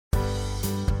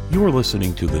You are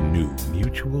listening to the new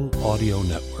Mutual Audio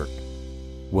Network.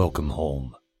 Welcome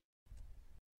home.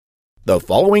 The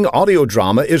following audio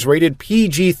drama is rated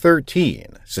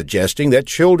PG-13, suggesting that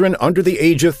children under the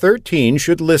age of 13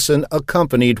 should listen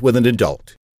accompanied with an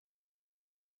adult.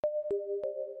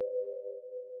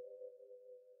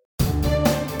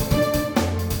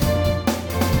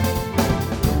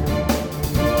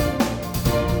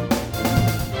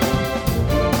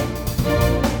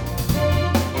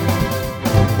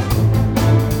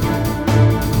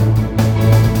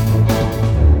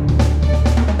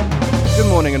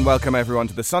 And welcome everyone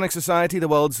to the Sonic Society, the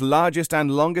world's largest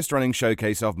and longest running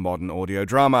showcase of modern audio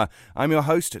drama. I'm your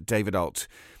host, David Alt.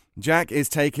 Jack is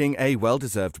taking a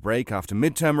well-deserved break after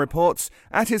midterm reports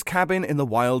at his cabin in the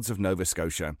wilds of Nova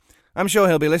Scotia. I'm sure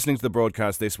he'll be listening to the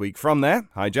broadcast this week from there.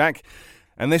 Hi, Jack.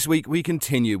 And this week we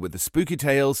continue with the spooky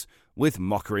tales with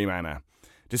Mockery Manor.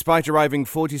 Despite arriving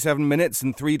 47 minutes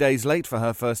and 3 days late for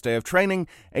her first day of training,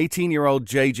 18-year-old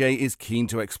JJ is keen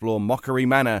to explore Mockery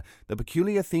Manor, the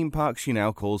peculiar theme park she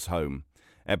now calls home.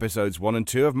 Episodes 1 and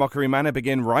 2 of Mockery Manor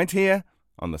begin right here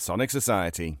on the Sonic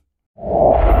Society.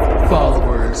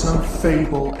 Followers of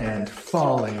Fable and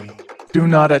Folly, do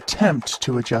not attempt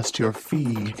to adjust your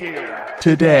feed.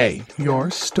 Today,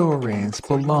 your stories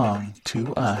belong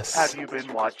to us. Have you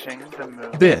been watching the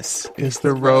movie? This is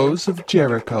the Rose of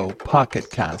Jericho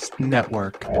Pocketcast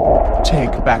Network.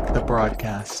 Take back the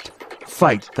broadcast.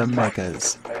 Fight the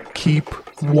megas. Keep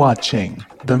watching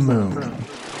the moon.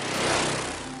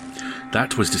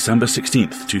 That was December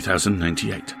 16th,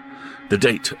 2098. The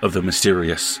date of the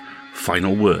mysterious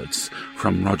final words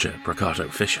from Roger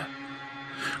Braccato Fisher.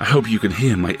 I hope you can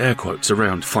hear my air quotes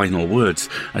around final words,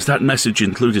 as that message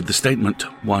included the statement,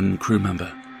 one crew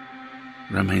member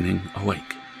remaining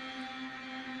awake.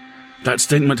 That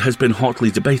statement has been hotly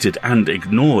debated and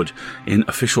ignored in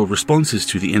official responses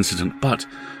to the incident, but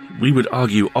we would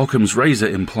argue Occam's razor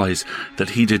implies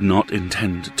that he did not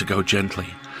intend to go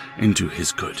gently into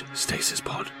his good stasis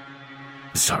pod.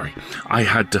 Sorry, I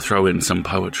had to throw in some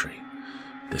poetry.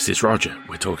 This is Roger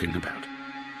we're talking about.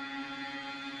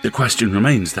 The question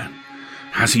remains then,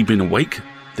 has he been awake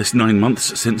this 9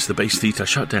 months since the base theta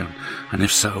shutdown? And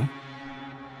if so,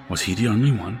 was he the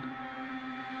only one?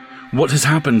 What has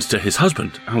happened to his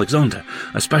husband, Alexander,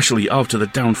 especially after the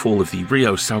downfall of the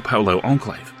Rio-Sao Paulo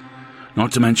enclave?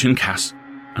 Not to mention Cass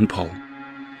and Paul.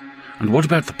 And what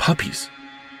about the puppies?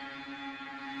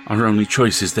 Our only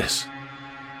choice is this.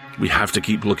 We have to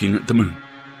keep looking at the moon.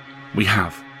 We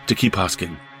have to keep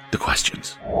asking the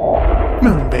questions.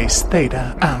 Moonbase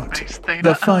Theta out.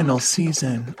 The final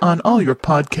season on all your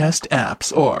podcast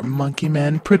apps or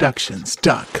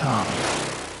monkeymanproductions.com.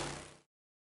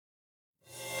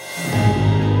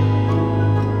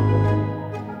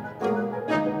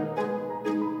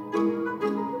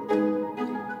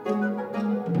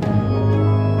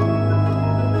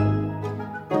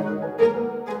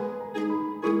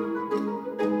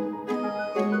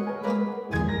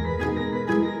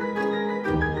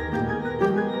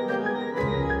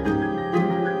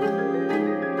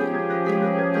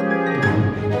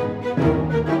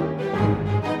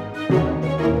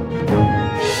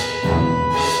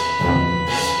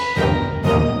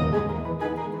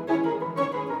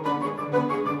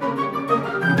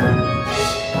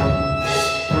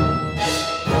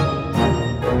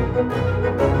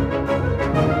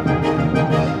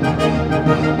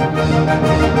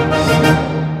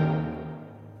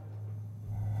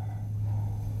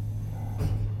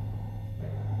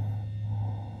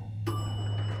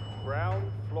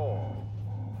 Ground floor.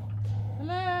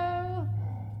 Hello?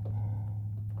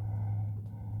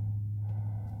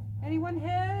 Anyone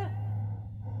here?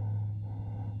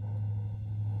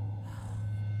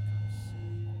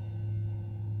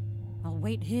 I'll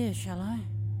wait here, shall I?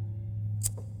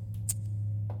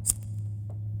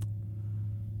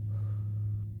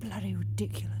 Bloody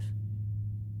ridiculous.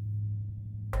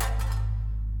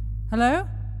 Hello?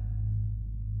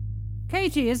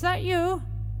 Katie, is that you?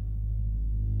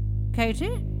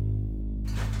 Katie?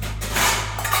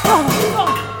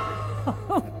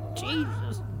 Oh,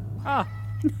 Jesus.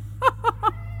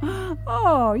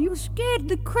 Oh, you scared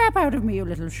the crap out of me, you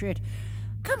little shit.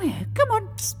 Come here, come on.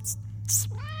 Psst, psst, psst.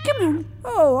 Come on.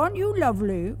 Oh, aren't you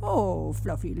lovely? Oh,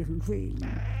 fluffy little thing.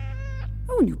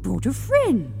 Oh, and you brought a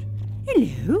friend.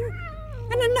 Hello.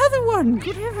 And another one,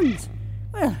 good heavens.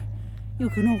 Well, you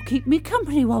can all keep me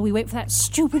company while we wait for that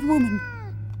stupid woman.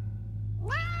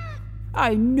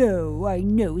 I know,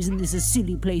 isn't this a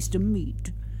silly place to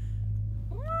meet?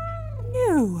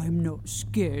 No, I'm not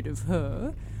scared of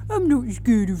her. I'm not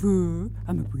scared of her.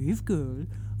 I'm a brave girl.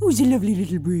 Who's a lovely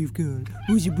little brave girl?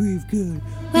 Who's a brave girl?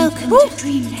 Welcome to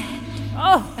Dreamland.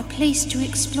 A place to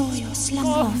explore your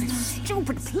slumber.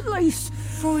 Stupid place.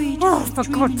 Freud. For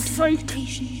God's sake.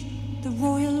 The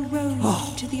royal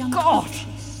road to the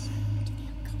unconscious.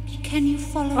 Can you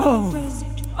follow the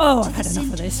road? I've had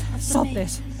enough of this. Stop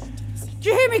this. Do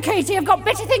you hear me, Katie? I've got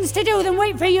better things to do than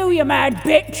wait for you, you mad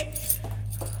bitch.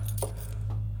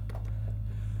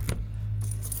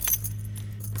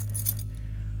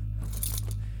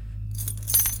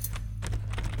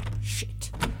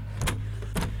 Shit.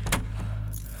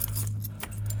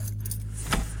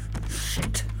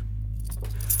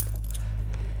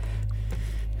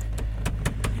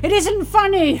 It isn't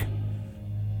funny.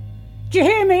 Do you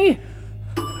hear me?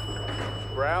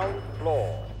 Ground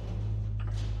floor.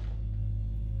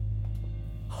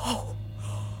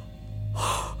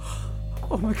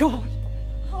 Oh my God.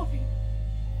 Harvey,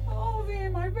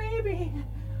 my baby.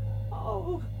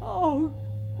 Oh,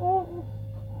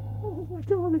 my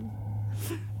darling.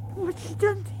 What's she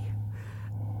done to you?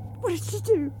 What did she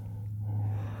do?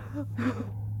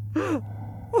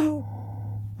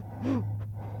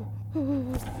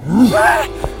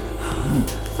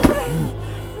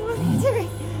 What are you doing?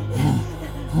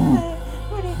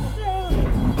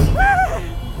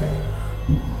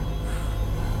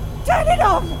 Turn it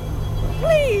off!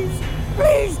 Please!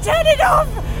 Please turn it off!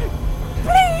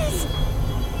 Please!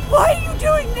 Why are you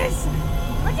doing this?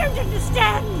 I don't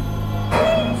understand!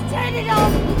 Please turn it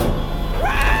off!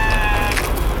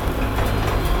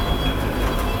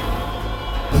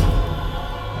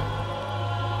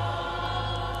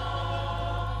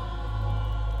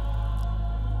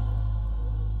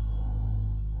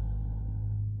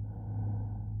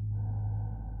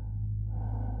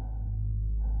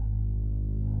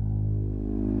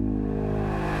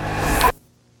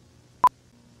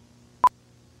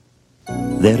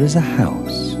 There is a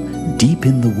house deep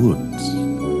in the woods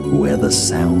where the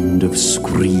sound of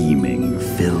screaming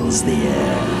fills the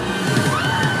air.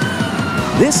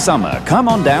 This summer, come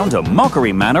on down to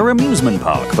Mockery Manor Amusement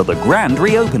Park for the grand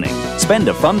reopening. Spend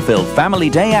a fun-filled family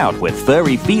day out with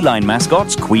furry feline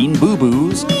mascots Queen Boo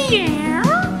Boos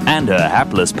and her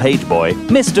hapless page boy,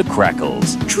 Mr.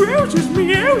 Crackles. Trousers,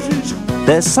 meowses!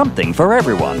 There's something for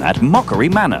everyone at Mockery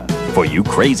Manor. For you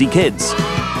crazy kids.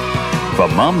 For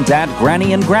Mum, Dad,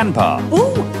 Granny and Grandpa.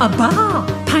 Ooh, a bar!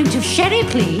 Pint of sherry,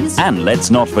 please. And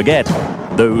let's not forget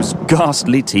those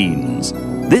ghastly teens.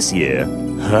 This year,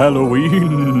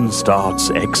 Halloween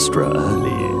starts extra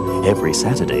early. Every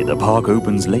Saturday, the park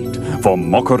opens late for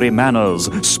Mockery Manor's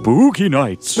Spooky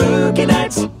Nights. Spooky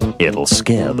Nights! It'll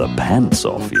scare the pants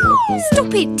off you.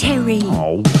 Stop it, Terry.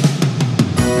 Oh.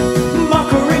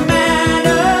 Mockery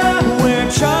Manor, where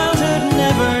childhood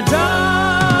never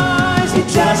dies. It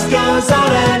just goes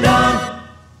on and on.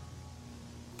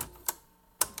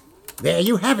 There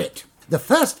you have it. The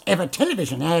first ever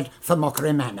television ad for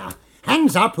Mockery Manor.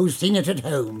 Hands up who's seen it at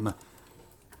home.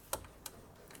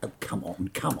 Oh, come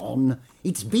on.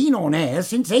 It's been on air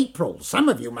since April. Some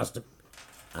of you must have...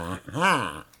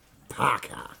 Aha!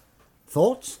 Parker.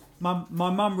 Thoughts? My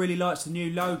mum really likes the new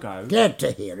logo. Glad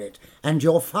to hear it. And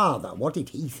your father, what did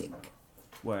he think?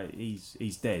 Well,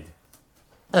 he's dead.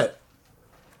 Oh.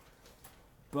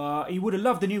 But he would have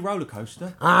loved the new roller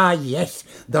coaster. Ah, yes.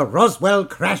 The Roswell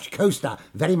Crash Coaster.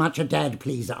 Very much a dad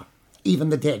pleaser. Even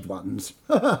the dead ones.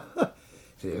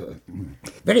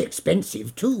 Very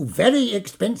expensive, too. Very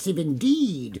expensive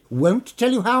indeed. Won't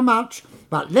tell you how much,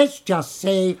 but let's just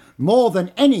say more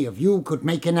than any of you could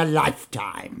make in a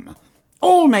lifetime.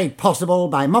 All made possible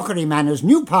by Mockery Manor's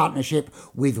new partnership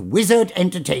with Wizard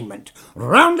Entertainment.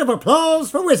 Round of applause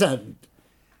for Wizard.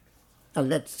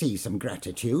 Let's see some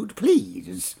gratitude,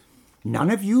 please.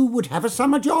 None of you would have a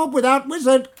summer job without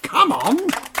Wizard. Come on.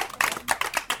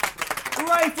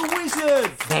 Hooray for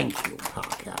Wizard! Thank you,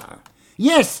 Parker.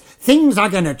 Yes, things are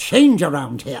going to change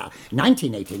around here.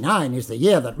 1989 is the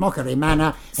year that Mockery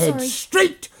Manor heads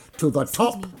straight to the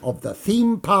top of the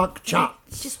theme park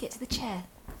charts. Just get to the chair.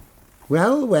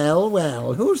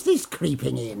 Well, who's this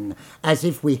creeping in, as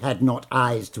if we had not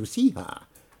eyes to see her?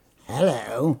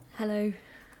 Hello. Hello.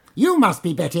 You must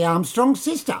be Betty Armstrong's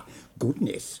sister.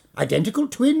 Goodness, identical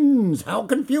twins, how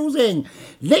confusing.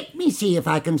 Let me see if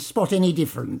I can spot any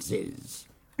differences.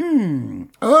 Oh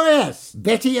yes,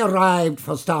 Betty arrived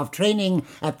for staff training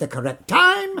at the correct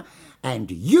time, and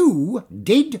you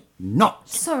did not.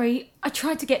 Sorry, I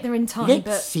tried to get there in time,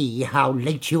 Let's see how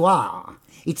late you are.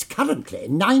 It's currently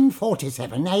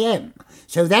 9:47 a.m,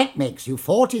 so that makes you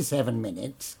 47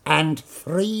 minutes and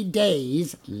 3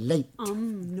 days late.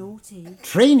 Naughty.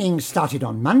 Training started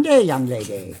on Monday, young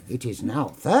lady. It is now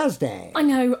Thursday. I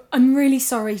know, I'm really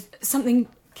sorry. Something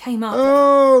came up.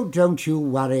 Oh, don't you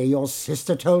worry. Your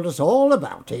sister told us all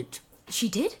about it. She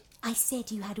did? I said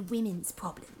you had women's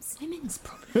problems. Women's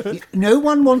problems? No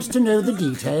one wants to know the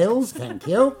details, thank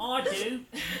you. I do.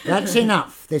 That's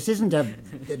enough. This isn't a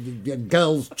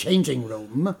girls' changing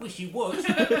room. Wish you would.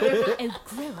 Oh,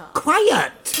 grow up.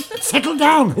 Quiet! Settle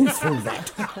down. Who threw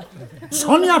that?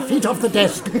 Sonia, feet off the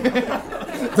desk.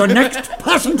 The next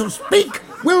person to speak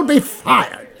will be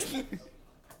fired.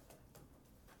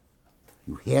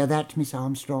 You hear that, Miss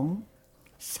Armstrong?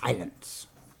 Silence.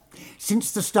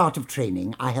 Since the start of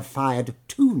training, I have fired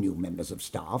 2 new members of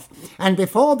staff, and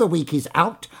before the week is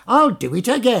out, I'll do it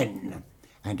again.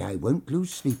 And I won't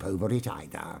lose sleep over it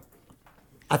either.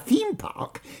 A theme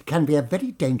park can be a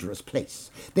very dangerous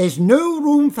place. There's no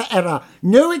room for error,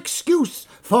 no excuse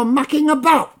for mucking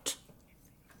about.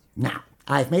 Now,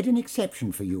 I've made an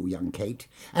exception for you, young Kate,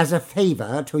 as a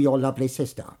favour to your lovely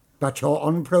sister. But you're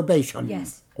on probation.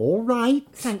 Yes. All right.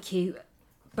 Thank you,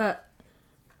 but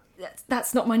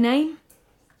that's not my name.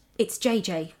 It's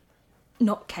JJ,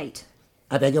 not Kate.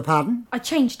 I beg your pardon? I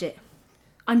changed it.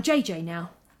 I'm JJ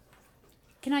now.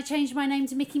 Can I change my name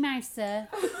to Mickey Mouse, sir?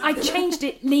 I changed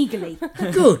it legally.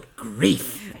 Good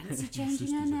grief. Fancy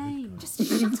changing her name. Just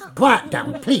shut up. Quiet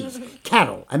down, please.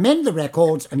 Carol, amend the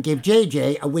records and give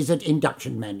JJ a wizard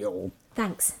induction manual.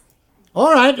 Thanks.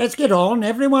 All right, let's get on.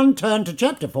 Everyone turn to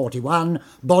Chapter 41,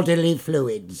 Bodily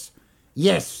Fluids.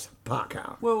 Yes,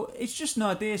 Parker. Well, it's just an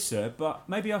idea, sir, but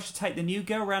maybe I should take the new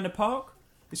girl round the park?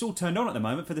 It's all turned on at the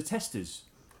moment for the testers.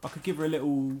 I could give her a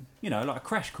little, like a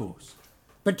crash course.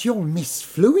 But you'll miss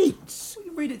fluids. Well,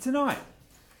 you read it tonight.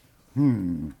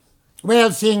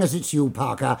 Well, seeing as it's you,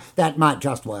 Parker, that might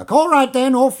just work. All right,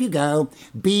 then, off you go.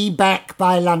 Be back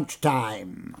by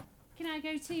lunchtime. Can I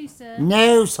go too, sir?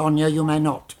 No, Sonia, you may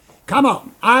not. Come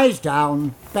on, eyes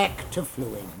down, back to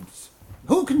fluids.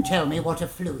 Who can tell me what a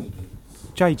fluid is?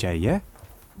 JJ, yeah?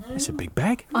 It's a big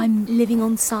bag. I'm living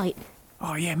on site.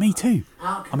 Oh, yeah, me too.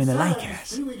 I'm in the lake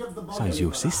house. So's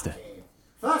your sister.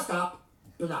 First up,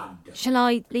 blood. Shall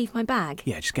I leave my bag?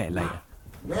 Yeah, just get it later.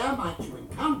 Where might you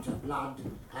encounter blood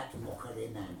at Mockery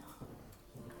Manor?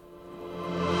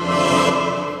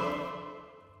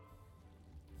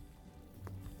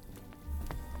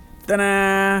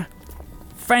 Ta-da!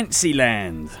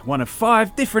 Fancyland, one of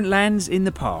 5 different lands in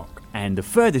the park, and the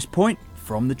furthest point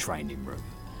from the training room.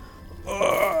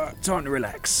 Time to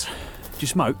relax. Do you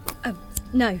smoke?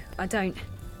 No, I don't.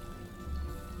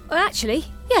 Well, actually,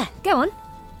 yeah, go on.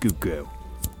 Good girl.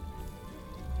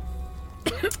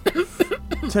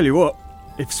 Tell you what,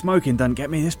 if smoking doesn't get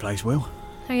me, this place will.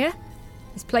 Oh yeah?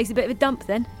 This place a bit of a dump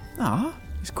then? Ah,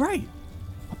 it's great.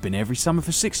 I've been every summer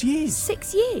for 6 years.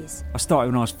 6 years? I started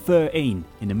when I was 13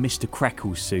 in the Mr.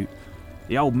 Crackles suit.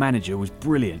 The old manager was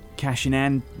brilliant. Cash in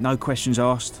hand, no questions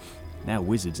asked. Now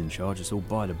Wizard's in charge, it's all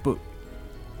by the book.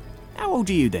 How old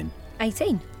are you then?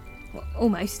 18. Well,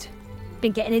 almost.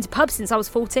 Been getting into pubs since I was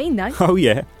 14 though. Oh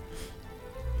yeah?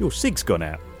 Your cig's gone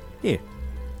out. Here.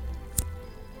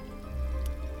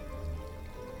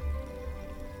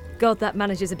 God, that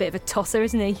manager's a bit of a tosser,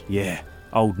 isn't he? Yeah,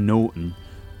 old Norton.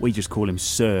 We just call him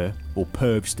Sir or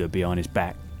Pervster behind his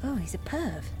back. Oh, he's a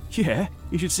perv. Yeah,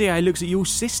 you should see how he looks at your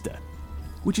sister.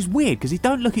 Which is weird, because he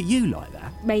don't look at you like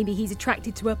that. Maybe he's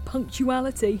attracted to her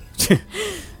punctuality.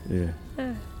 Yeah.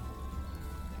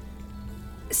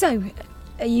 So,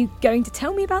 are you going to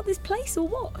tell me about this place or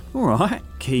what? All right,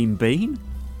 keen bean.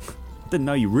 Didn't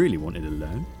know you really wanted to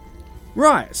learn.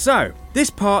 Right, so, this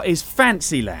part is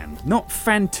Fancyland. Not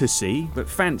fantasy, but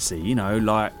fancy,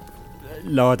 like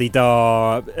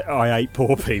la-di-da, I hate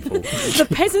poor people. The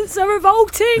peasants are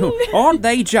revolting! Aren't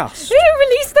they just? Who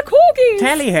released the corgis?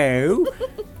 Tally-ho!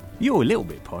 You're a little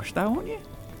bit posh though, aren't you?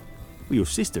 Well, your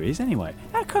sister is anyway.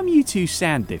 How come you two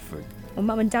sound different? Well,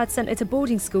 Mum and Dad sent her to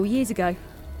boarding school years ago.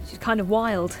 She's kind of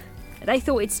wild. They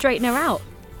thought it'd straighten her out.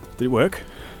 Did it work?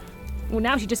 Well,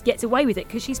 now she just gets away with it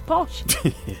because she's posh.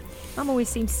 Mum always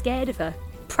seems scared of her.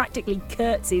 Practically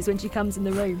curtsies when she comes in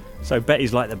the room. So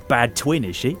Betty's like the bad twin,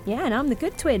 is she? Yeah, and I'm the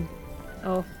good twin.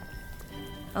 Or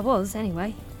I was,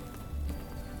 anyway.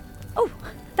 Oh,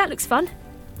 that looks fun.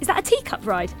 Is that a teacup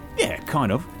ride? Yeah,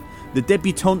 kind of. The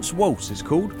Debutante's Waltz is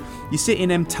called. You sit in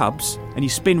them tubs and you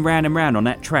spin round and round on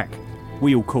that track.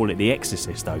 We all call it The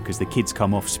Exorcist, though, because the kids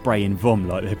come off spraying vom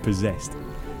like they're possessed.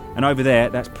 And over there,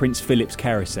 that's Prince Philip's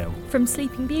carousel. From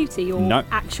Sleeping Beauty or No.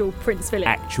 actual Prince Philip?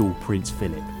 Actual Prince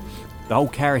Philip. The whole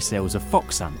carousel's a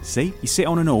fox hunt, see? You sit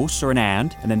on an horse or an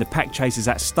hound, and then the pack chases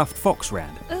that stuffed fox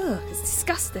round. Ugh, it's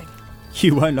disgusting.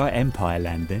 You won't like Empire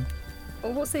Land, then. Oh,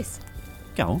 what's this?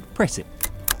 Go on, press it.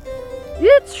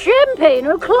 It's champagne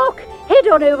o'clock. Head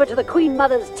on over to the Queen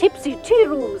Mother's tipsy tea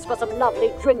rooms for some lovely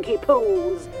drinky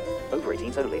pools. Over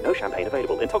 18s only. No champagne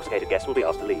available. Intoxicated guests will be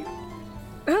asked to leave.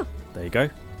 Oh. There you go.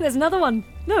 there's another one.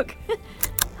 Look.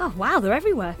 Oh, wow, they're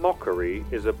everywhere. Mockery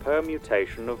is a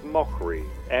permutation of Mochrie,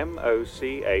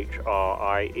 M-O-C-H-R-I-E,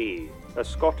 a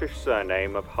Scottish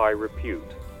surname of high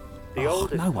repute. The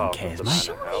oldest no one part cares, of the mate.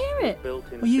 manor Sure, house hear was it.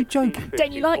 built in Are you joking?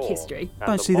 Don't you like 1654, history? and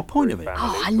Don't the see the point Mochrie of it. family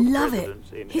Oh, I took love it.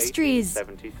 residence in History is...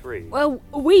 1873. Well,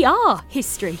 we are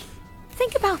history.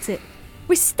 Think about it.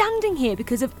 We're standing here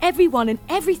because of everyone and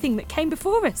everything that came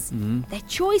before us. Their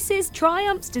choices,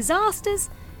 triumphs, disasters,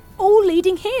 all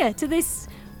leading here to this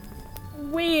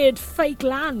weird fake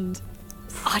land.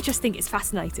 I just think it's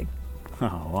fascinating.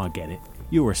 Oh, I get it.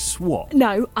 You're a swot.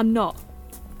 No, I'm not.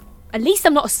 At least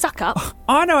I'm not a suck-up.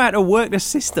 I know how to work the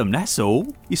system, that's all.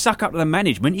 You suck up to the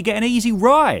management, you get an easy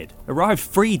ride. Arrive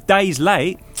 3 days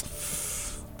late.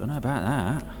 Don't know about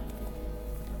that.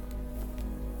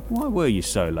 Why were you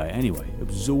so late anyway?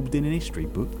 Absorbed in an history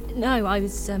book? No, I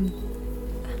was,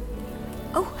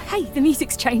 Oh, hey, the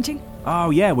music's changing. Oh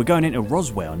yeah, we're going into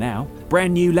Roswell now.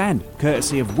 Brand new land,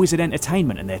 courtesy of Wizard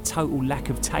Entertainment and their total lack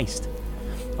of taste.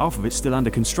 Half of it's still under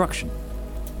construction.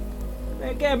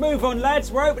 Get a move on,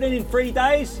 lads. We're opening in 3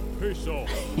 days. Piss off.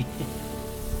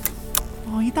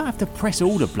 Oh, you don't have to press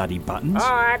all the bloody buttons.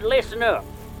 Alright, listen up.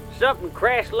 Something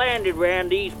crash landed round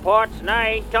these parts, and I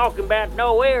ain't talking about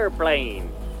no airplane.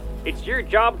 It's your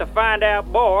job to find out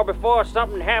more before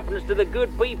something happens to the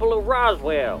good people of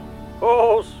Roswell.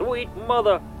 Oh, sweet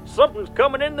mother, something's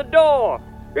coming in the door.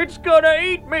 It's gonna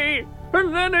eat me,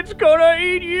 and then it's gonna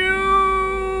eat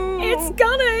you. It's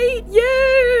gonna eat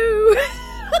you!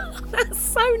 That's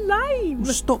so lame.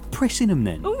 Well, stop pressing them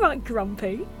then. All right,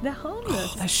 Grumpy. They're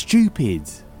harmless. They're stupid.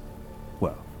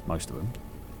 Well, most of them.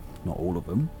 Not all of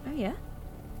them. Oh, yeah?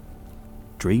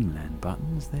 Dreamland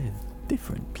buttons, they're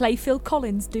different. Play Phil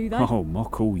Collins, do they? Oh,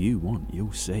 mock all you want,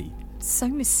 you'll see. So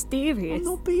mysterious. I'm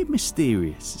not being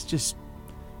mysterious. It's just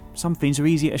some things are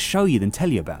easier to show you than tell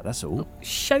you about, that's all.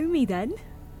 Show me then.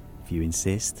 If you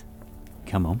insist.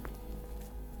 Come on.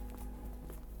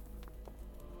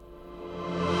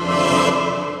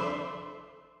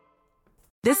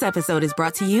 This episode is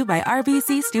brought to you by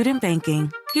RBC Student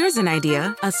Banking. Here's an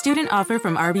idea, a student offer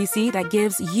from RBC that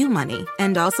gives you money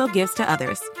and also gives to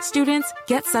others. Students,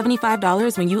 get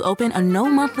 $75 when you open a no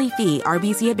monthly fee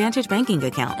RBC Advantage banking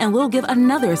account, and we'll give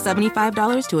another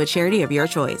 $75 to a charity of your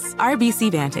choice. RBC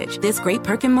Vantage, this great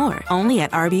perk and more, only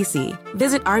at RBC.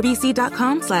 Visit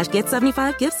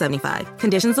rbc.com/get75, give 75.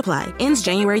 Conditions apply. Ends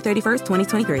January 31st,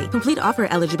 2023. Complete offer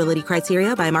eligibility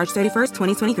criteria by March 31st,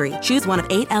 2023. Choose one of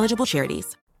 8 eligible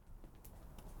charities.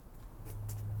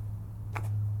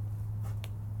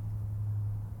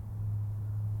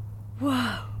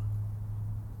 Whoa.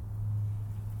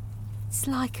 It's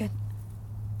like a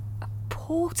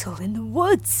portal in the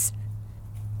woods.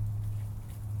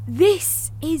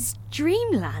 This is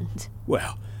Dreamland.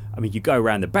 Well, I mean, you go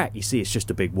round the back, you see it's just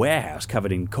a big warehouse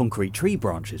covered in concrete tree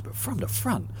branches, but from the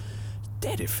front, it's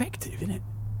dead effective, isn't it?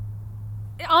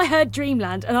 I heard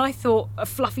Dreamland and I thought a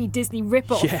fluffy Disney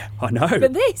rip-off. Yeah, I know.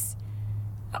 But this...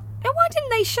 Why didn't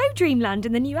they show Dreamland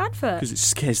in the new advert? Because it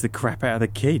scares the crap out of the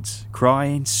kids.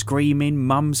 Crying, screaming,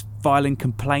 mums filing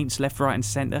complaints left, right and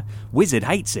centre. Wizard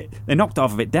hates it. They knocked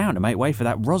half of it down to make way for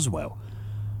that Roswell.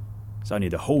 It's only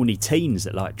the horny teens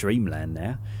that like Dreamland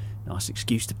now. Nice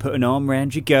excuse to put an arm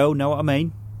round your girl, know what I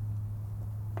mean?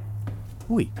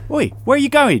 Oi, where are you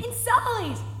going?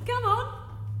 Inside! Come on!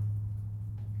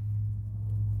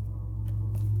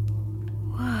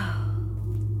 Wow.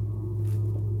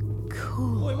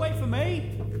 Cool. Oi, wait for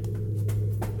me!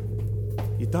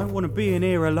 You don't want to be in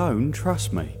here alone,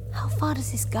 trust me. How far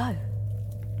does this go?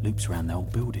 Loops around the whole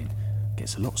building.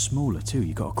 Gets a lot smaller too.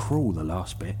 You got to crawl the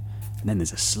last bit. And then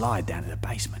there's a slide down to the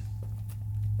basement.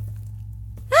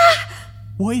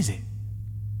 What is it?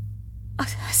 I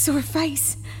saw a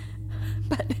face.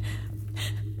 But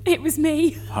it was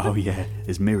me. Oh yeah,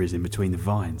 there's mirrors in between the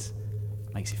vines.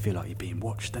 Makes you feel like you're being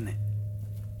watched, doesn't it?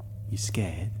 You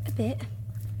scared? A bit.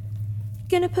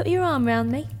 Gonna put your arm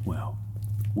round me? Well,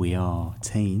 we are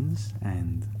teens,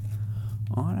 and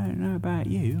I don't know about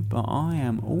you, but I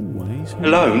am always...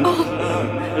 Alone?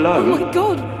 Oh, Alone? oh my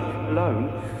god! Alone?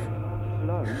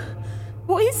 Alone?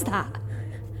 What is that?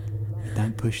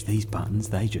 Don't push these buttons,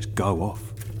 they just go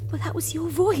off. Well, that was your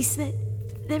voice.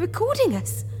 They're recording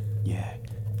us. Yeah.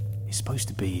 It's supposed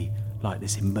to be like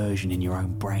this immersion in your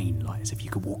own brain, like as if you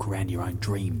could walk around your own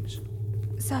dreams.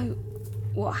 So,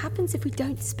 what happens if we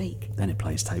don't speak? Then it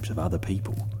plays tapes of other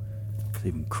people. It's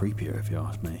even creepier if you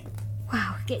ask me.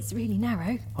 Wow, it gets really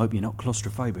narrow. Hope you're not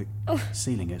claustrophobic. Oh.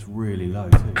 Ceiling gets really low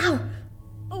too. Ow!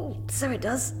 Oh, so it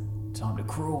does. Time to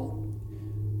crawl.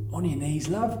 On your knees,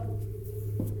 love.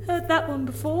 Heard that one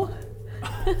before.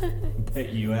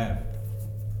 Bet you have.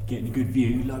 Getting a good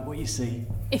view, like what you see.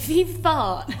 If you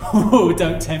fart, Oh,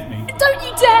 don't tempt me. don't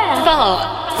you dare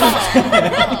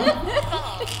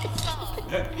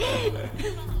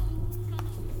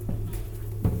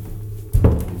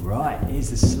Right, here's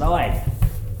the slide.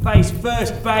 Face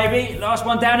first, baby. Last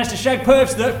one down is to shake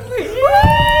perps, look.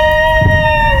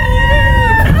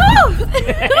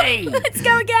 Let's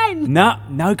go again.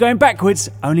 No going backwards.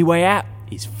 Only way out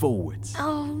is forwards.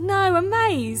 Oh no, a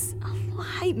maze. Oh, I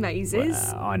hate mazes.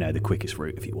 I know the quickest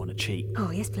route if you want to cheat.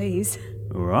 Oh, yes, please.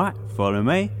 All right, follow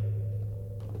me.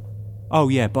 Oh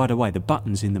yeah, by the way, the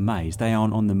buttons in the maze, they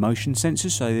aren't on the motion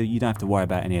sensors, so you don't have to worry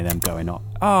about any of them going off.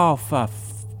 Oh,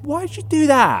 why'd you do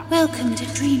that? Welcome to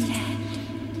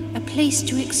Dreamland, a place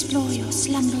to explore your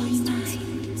slumbering mind.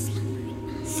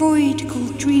 Freud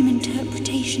called dream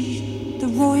interpretation the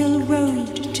royal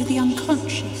road to the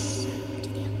unconscious.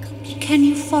 Can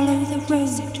you follow the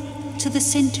road to the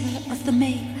centre of the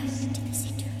maze?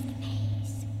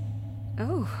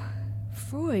 Oh,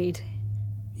 Freud.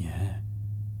 Yeah,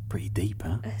 pretty deep,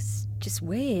 huh? It's just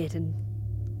weird and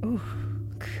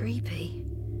creepy.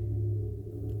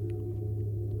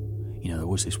 You know, there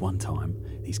was this one time,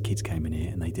 these kids came in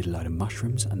here and they did a load of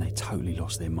mushrooms and they totally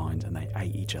lost their minds and they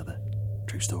ate each other.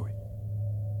 True story.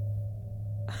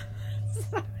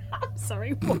 I'm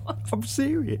sorry, what? I'm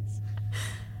serious.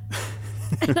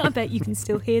 And I bet you can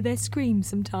still hear their screams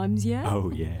sometimes, yeah?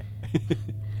 Oh, yeah.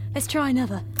 Let's try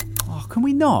another. Oh, can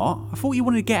we not? I thought you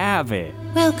wanted to get out of it.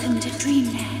 Welcome to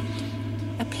Dreamland,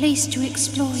 a place to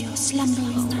explore your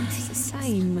slumbering mind. It's the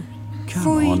same. Come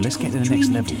Freud on, let's get to the called next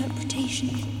dream level. interpretation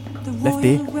the Left royal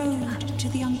ear. road to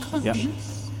the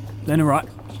unconscious. Yep. Then a right.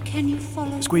 Can you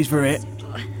follow Squeeze through it.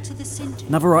 to the centre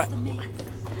Another right. of the maze?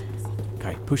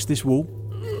 Okay, push this wall.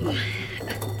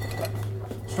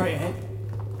 Straight ahead.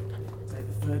 Take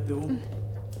the third door.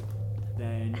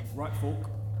 Then right fork.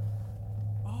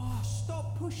 Oh,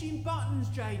 stop pushing buttons,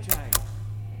 JJ.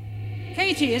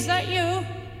 Katie, is that you?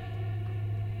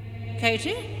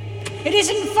 Katie? It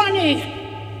isn't funny!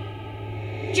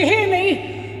 Do you hear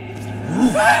me?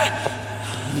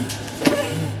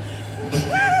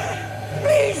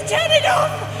 Please turn it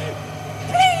off!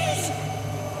 Please!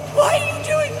 Why are you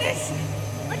doing this?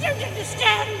 I don't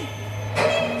understand!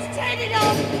 Please turn it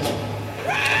off!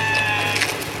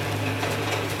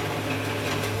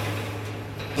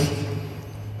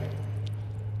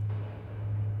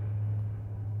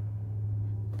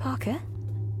 Parker?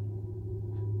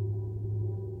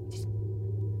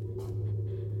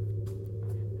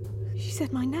 She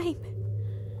said my name.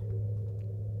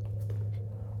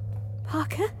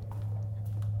 Parker?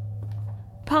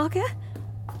 Parker?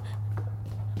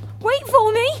 Wait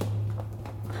for me!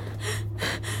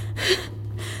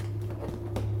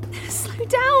 Slow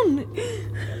down!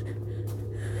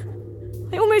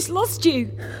 I almost lost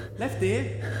you. Left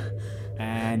ear.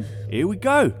 And here we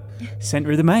go.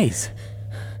 Centre of the maze.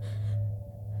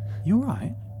 You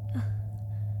alright?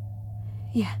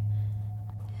 Yeah.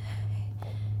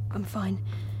 I'm fine.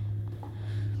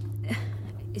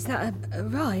 Is that a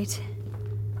ride?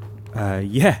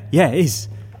 Yeah, it is.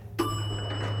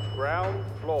 Ground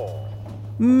floor.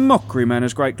 Mockery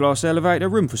Manor's great glass elevator,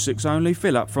 room for 6 only,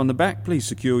 fill up from the back, please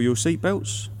secure your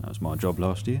seatbelts. That was my job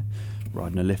last year,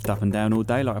 riding a lift up and down all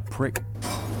day like a prick.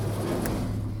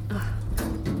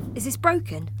 Is this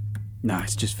broken? No,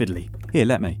 it's just fiddly. Here,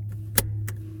 let me.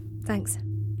 Thanks.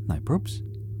 No probs.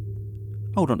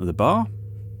 Hold on to the bar.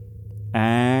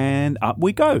 And up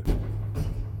we go.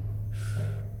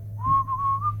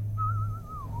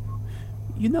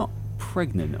 You're not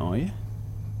pregnant, are you?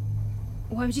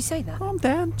 Why would you say that? Calm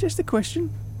down, just a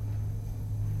question.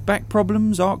 Back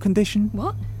problems, heart condition?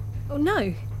 What? Oh,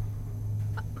 no.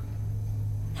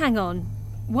 Hang on.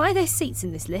 Why are there seats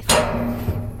in this lift?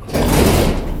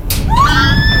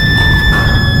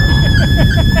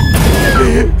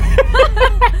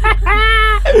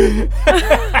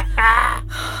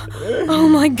 Oh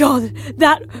my god,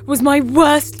 that was my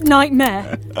worst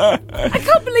nightmare. I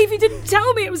can't believe you didn't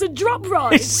tell me it was a drop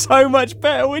ride. It's so much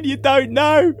better when you don't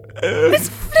know. It's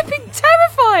flipping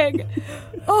terrifying.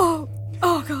 Oh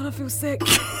god, I feel sick.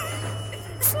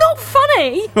 It's not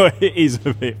funny. Well, it is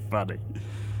a bit funny.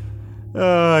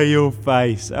 Oh, your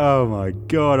face. Oh my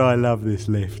god, I love this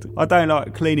lift. I don't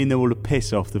like cleaning all the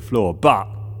piss off the floor, but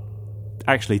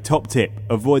actually, top tip,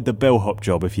 avoid the bellhop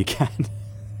job if you can.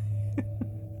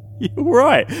 You're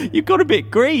right, you got a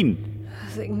bit green. I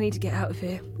think we need to get out of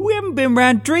here. We haven't been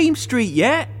round Dream Street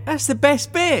yet. That's the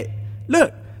best bit.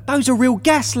 Look, those are real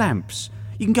gas lamps.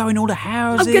 You can go in all the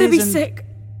houses. I'm gonna be sick.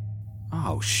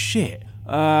 Oh, shit.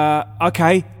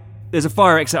 Okay. There's a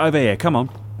fire exit over here. Come on.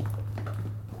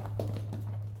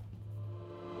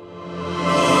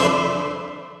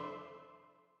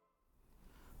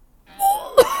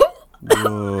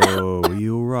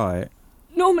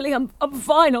 normally I'm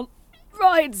fine on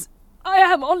rides. I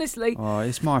am, honestly. Oh,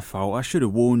 it's my fault. I should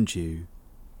have warned you.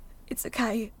 It's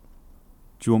okay.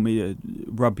 Do you want me to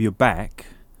rub your back?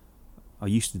 I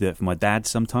used to do it for my dad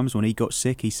sometimes when he got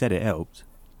sick. He said it helped.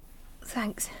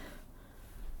 Thanks.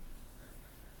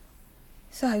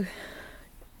 So,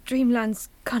 Dreamland's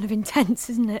kind of intense,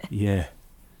 isn't it? Yeah.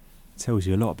 Tells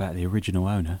you a lot about the original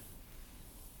owner.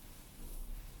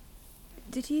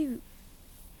 Did you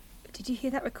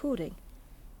hear that recording?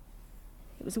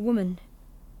 It was a woman.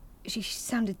 She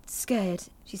sounded scared.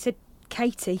 She said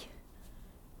Katie.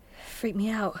 Freaked me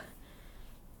out.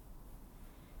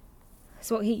 That's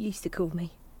what he used to call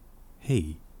me.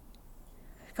 He?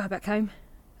 The guy back home.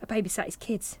 I babysat his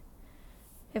kids.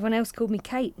 Everyone else called me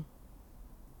Kate.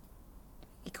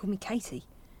 He called me Katie.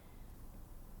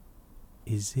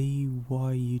 Is he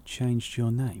why you changed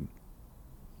your name?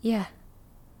 Yeah.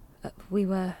 We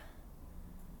were...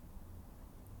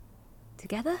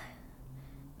 together?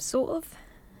 Sort of.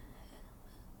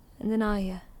 And then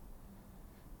I...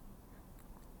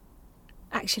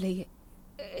 Actually,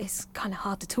 it's kind of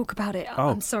hard to talk about it. Oh.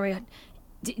 I'm sorry.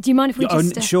 Do you mind if we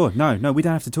just... Sure. No, we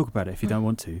don't have to talk about it if you don't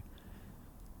want to.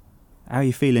 How are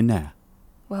you feeling now?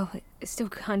 Well, it's still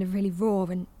kind of really raw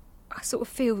and I sort of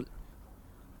feel...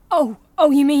 Oh,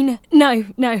 you mean... No,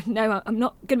 I'm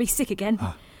not going to be sick again.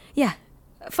 Yeah,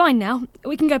 fine now.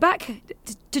 We can go back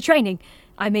to training.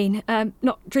 I mean,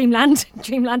 not Dreamland.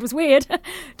 Dreamland was weird.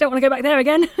 Don't want to go back there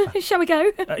again. Shall we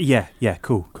go? Yeah,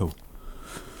 cool.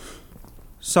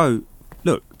 So,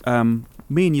 look,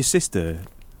 me and your sister,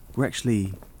 we're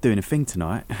actually doing a thing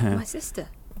tonight. My sister?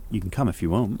 You can come if you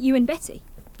want. You and Betty?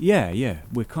 Yeah,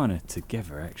 we're kind of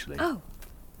together, actually.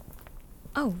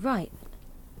 Oh, right.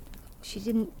 She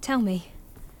didn't tell me.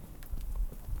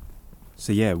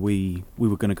 So yeah, we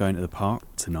were going to go into the park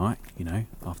tonight,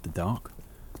 after dark.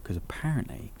 Because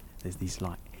apparently there's these,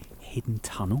 hidden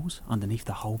tunnels underneath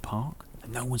the whole park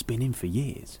that no one's been in for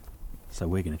years. So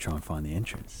we're going to try and find the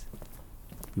entrance.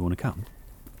 You want to come?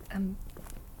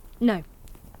 No.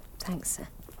 Thanks.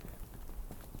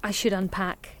 I should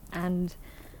unpack and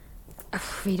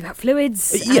read about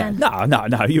fluids. Yeah, no,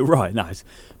 you're right. No, it's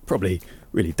probably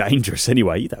really dangerous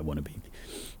anyway. You don't want to be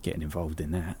getting involved in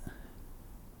that.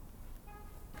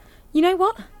 You know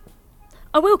what?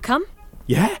 I will come.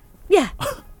 Yeah? Yeah.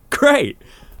 Great.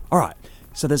 All right,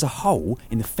 so there's a hole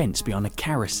in the fence behind the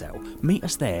carousel. Meet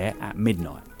us there at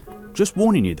midnight. Just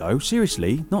warning you though,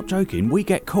 seriously, not joking, we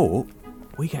get caught,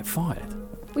 we get fired.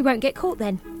 We won't get caught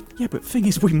then. Yeah, but thing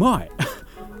is, we might. Are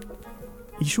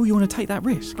you sure you want to take that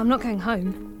risk? I'm not going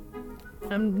home.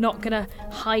 I'm not going to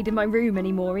hide in my room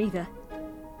anymore either.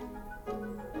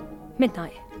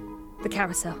 Midnight. The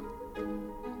carousel.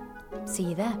 See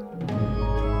you there.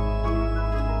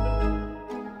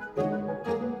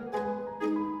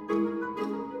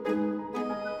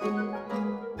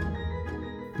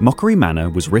 Mockery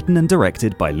Manor was written and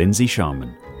directed by Lindsay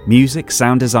Sharman. Music,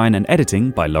 sound design and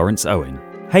editing by Lawrence Owen.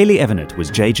 Hayley Evanet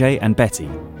was JJ and Betty.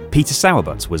 Peter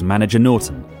Sauerbutz was Manager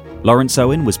Norton. Lawrence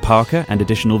Owen was Parker and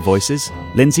additional voices.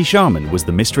 Lindsay Sharman was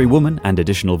the Mystery Woman and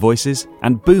additional voices.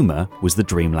 And Boomer was the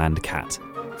Dreamland Cat.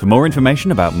 For more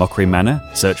information about Mockery Manor,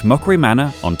 search Mockery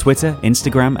Manor on Twitter,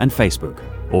 Instagram and Facebook.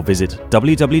 Or visit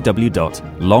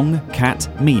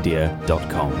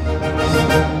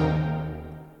www.longcatmedia.com.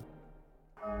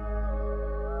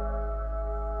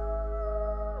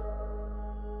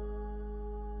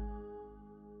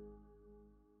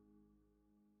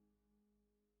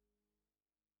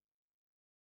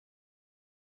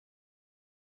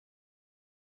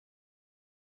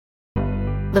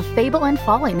 The Fable and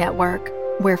Folly Network,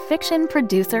 where fiction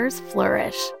producers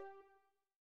flourish.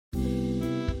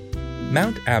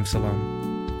 Mount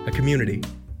Absalom, a community,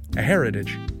 a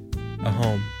heritage, a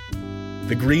home.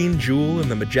 The green jewel in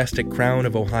the majestic crown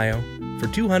of Ohio, for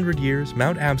 200 years,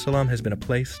 Mount Absalom has been a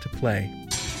place to play.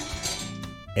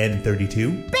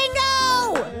 N32.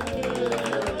 Bingo!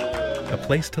 A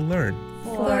place to learn.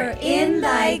 For in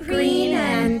thy green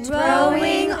and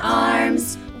growing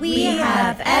arms, we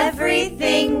have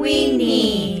everything we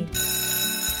need.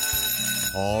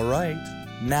 All right,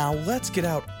 now let's get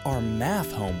out our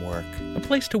math homework. A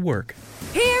place to work.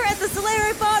 Here at the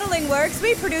Solari Bottling Works,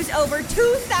 we produce over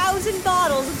 2,000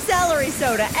 bottles of celery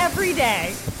soda every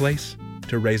day. A place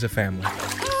to raise a family.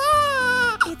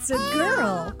 It's a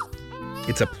girl.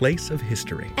 It's a place of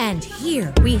history. And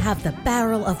here we have the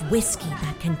barrel of whiskey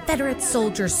that Confederate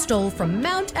soldiers stole from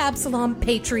Mount Absalom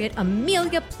patriot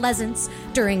Amelia Pleasance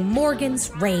during Morgan's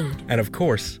raid. And of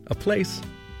course, a place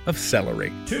of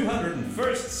celery.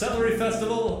 201st Celery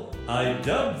Festival, I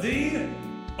dub thee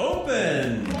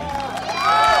Open!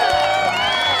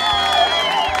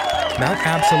 Mount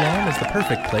Absalom is the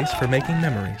perfect place for making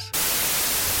memories.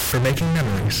 For making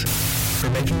memories. For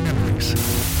making memories.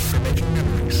 For making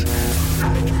memories. For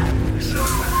making memories.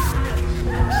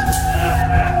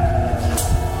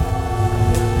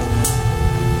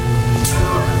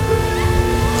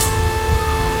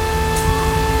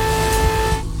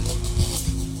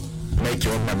 Make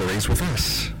your memories with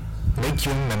us. Make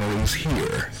your memories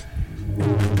here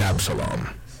in Mount Absalom.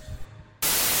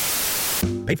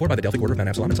 Paid for by the Delphic Order of Mount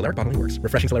Absalom and Solaric Bottling Works.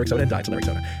 Refreshing Solaric Soda and Diet Solaric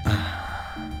Soda.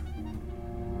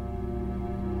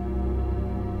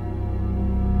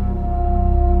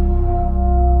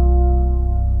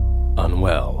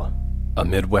 Unwell, a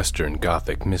Midwestern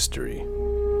Gothic mystery.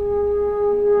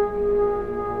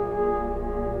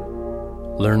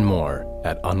 Learn more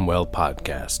at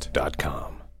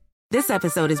unwellpodcast.com. This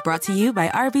episode is brought to you by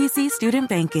RBC Student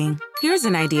Banking. Here's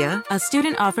an idea, a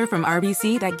student offer from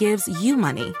RBC that gives you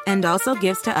money and also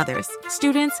gives to others.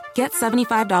 Students, get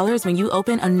 $75 when you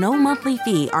open a no monthly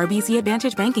fee RBC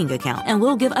Advantage banking account, and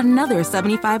we'll give another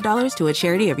 $75 to a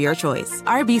charity of your choice.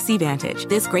 RBC Vantage,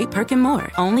 this great perk and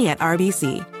more, only at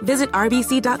RBC. Visit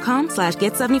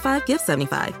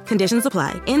rbc.com/get75give75. Conditions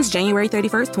apply. Ends January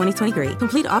 31st, 2023.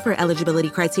 Complete offer eligibility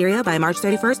criteria by March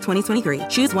 31st, 2023.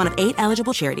 Choose one of 8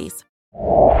 eligible charities.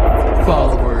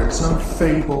 Followers of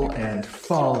Fable and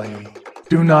Folly,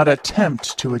 do not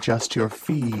attempt to adjust your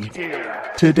feed.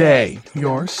 Today,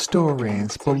 your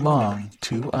stories belong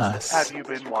to us. Have you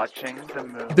been watching the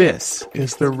movie? This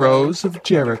is the Rose of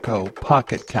Jericho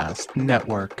Pocketcast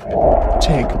Network.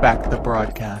 Take back the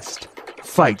broadcast.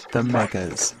 Fight the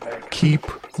megas. Keep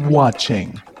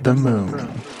watching the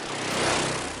moon.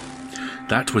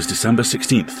 That was December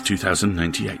 16th,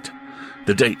 2098.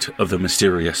 The date of the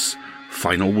mysterious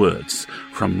final words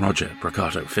from Roger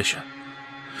Bricado Fisher.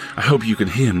 I hope you can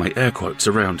hear my air quotes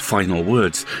around final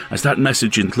words, as that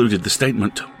message included the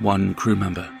statement, one crew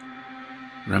member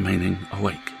remaining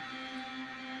awake.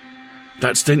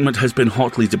 That statement has been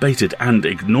hotly debated and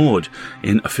ignored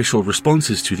in official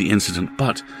responses to the incident,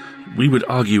 but we would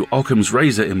argue Occam's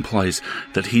razor implies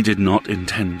that he did not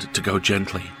intend to go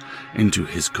gently into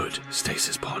his good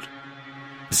stasis pod.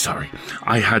 Sorry,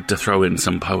 I had to throw in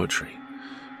some poetry.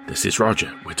 This is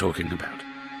Roger we're talking about.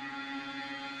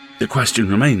 The question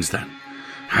remains then,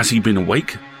 has he been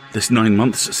awake this 9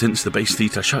 months since the base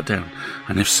theta shutdown?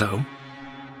 And if so,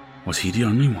 was he the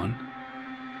only one?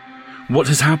 What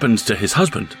has happened to his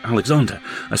husband, Alexander,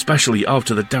 especially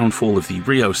after the downfall of the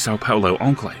Rio-Sao Paulo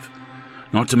enclave?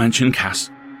 Not to mention Cass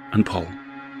and Paul.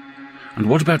 And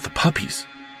what about the puppies?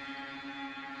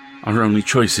 Our only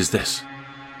choice is this.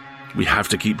 We have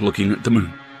to keep looking at the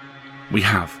moon. We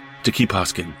have to keep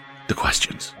asking the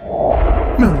questions.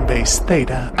 Moonbase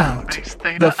Theta out.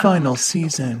 The final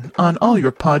season on all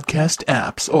your podcast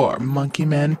apps or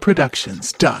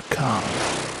monkeymanproductions.com.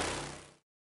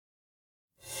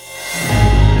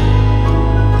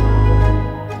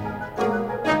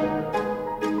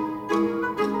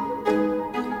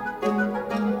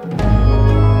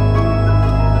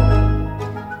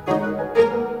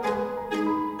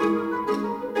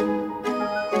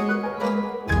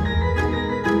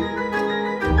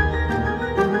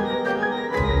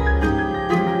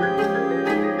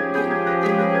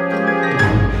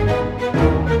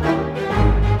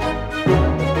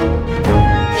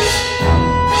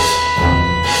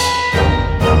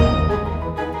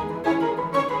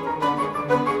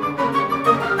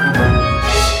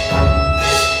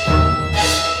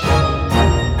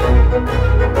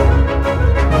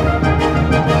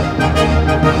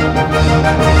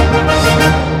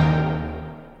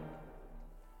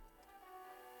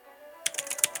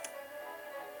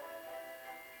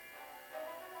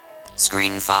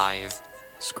 Screen 5.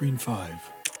 Screen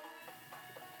 5.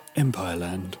 Empire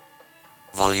Land.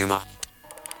 Volume up.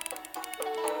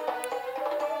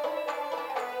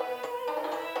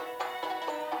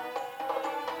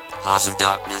 Heart of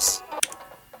Darkness.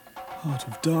 Heart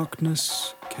of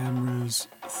Darkness. Cameras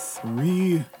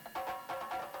 3,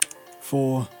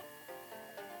 4,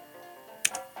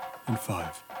 and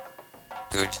 5.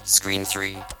 Good. Screen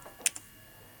 3.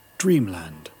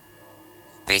 Dreamland.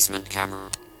 Basement camera.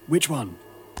 Which one?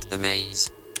 The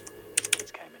maze.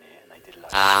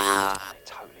 Ah.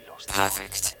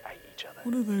 Perfect.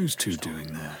 What are those two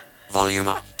doing there? Volume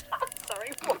up.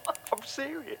 Sorry, I'm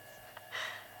serious.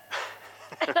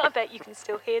 I bet you can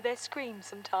still hear their screams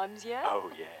sometimes, yeah?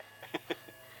 Oh, yeah.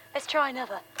 Let's try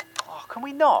another. Oh, can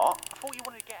we not? I thought you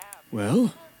wanted to get out.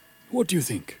 Well, what do you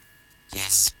think?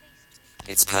 Yes.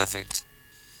 It's perfect.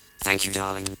 Thank you,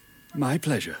 darling. My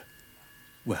pleasure.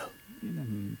 Well,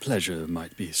 pleasure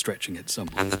might be stretching it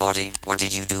somewhat. And the body? What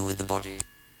did you do with the body?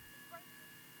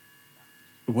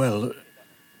 Well,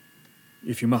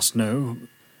 if you must know,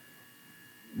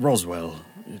 Roswell,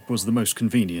 it was the most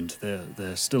convenient.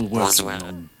 They're still working Roswell?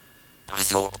 on... I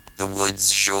thought the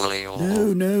woods, surely, or...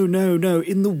 No.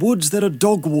 In the woods there are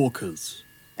dog walkers.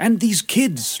 And these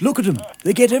kids, look at them.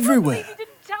 They get everywhere. You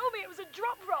didn't tell me it was a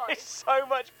drop rod. It's so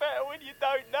much better when you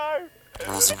don't know.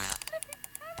 Roswell.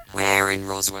 Where in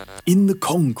Roswell? In the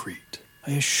concrete.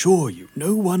 I assure you,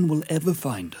 no one will ever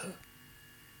find her.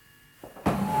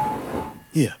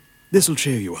 Here, this'll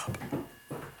cheer you up.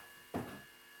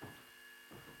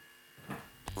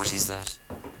 What is that?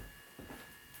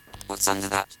 What's under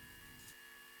that?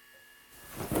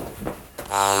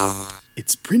 Oh.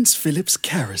 It's Prince Philip's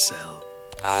carousel.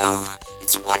 Oh,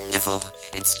 it's wonderful.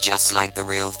 It's just like the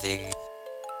real thing.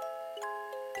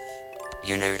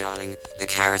 You know, darling, the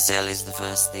carousel is the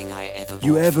first thing I ever bought.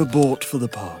 You ever bought for the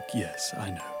park? Yes,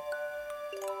 I know.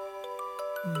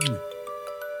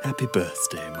 Happy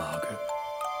birthday, Margot.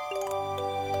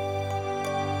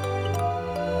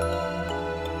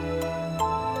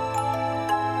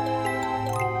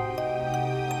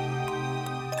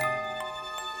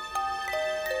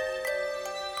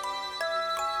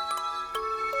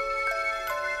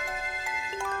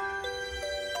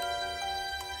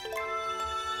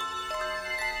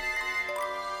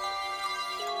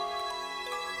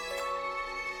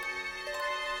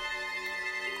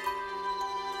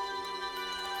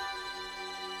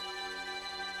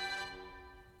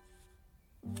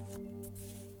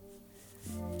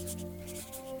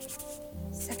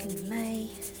 May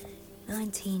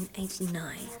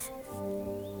 1989.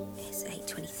 It's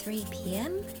 8:23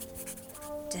 p.m.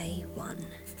 Day 1.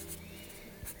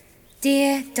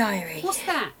 Dear Diary. What's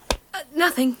that?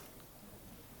 Nothing.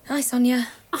 Hi, Sonia.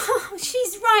 Oh,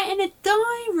 she's writing a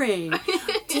diary.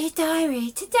 Dear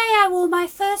Diary, today I wore my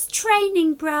first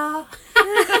training bra.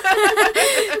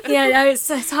 Yeah, no,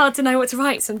 it's hard to know what to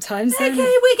write sometimes. Okay,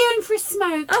 we're going for a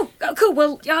smoke. Oh, cool.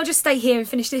 Well, I'll just stay here and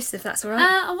finish this if that's all right.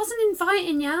 I wasn't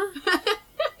inviting ya.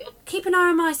 Keep an eye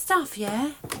on my stuff,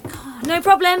 yeah? God. No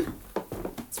problem.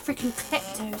 It's freaking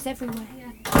kleptos everywhere.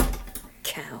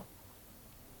 Cow.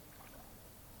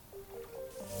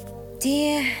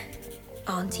 Dear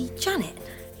Auntie Janet.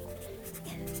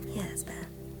 Yeah, that's better.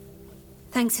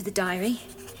 Thanks for the diary.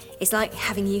 It's like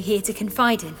having you here to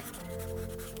confide in.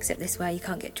 Except this way you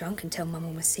can't get drunk and tell Mum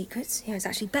all my secrets. You know, it's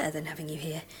actually better than having you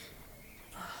here.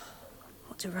 Oh,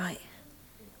 what to write?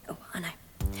 Oh, I know.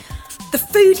 The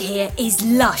food here is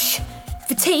lush.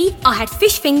 For tea, I had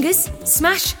fish fingers,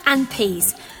 smash and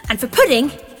peas. And for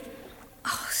pudding...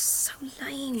 Oh, so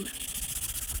lame.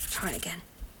 Try it again.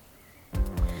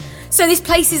 So this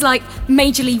place is like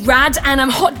majorly rad and I'm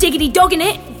hot diggity dogging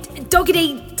it.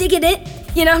 Doggity digging it.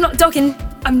 You know, I'm not dogging,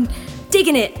 I'm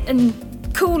digging it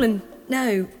and cool and...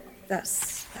 No,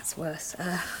 that's worse.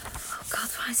 Oh God,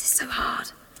 why is this so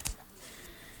hard?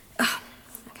 Oh,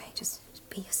 okay, just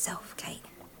be yourself, Kate.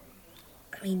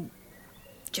 I mean,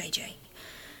 JJ.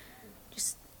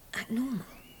 Just act normal.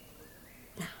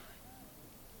 Now,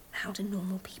 how do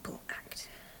normal people act?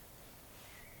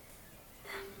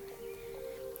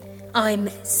 I'm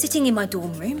sitting in my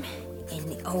dorm room in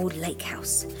the old lake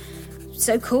house.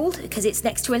 So called because it's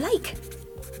next to a lake.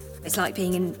 It's like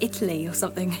being in Italy or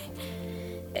something.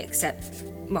 Except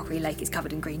Mockery Lake is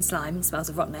covered in green slime and smells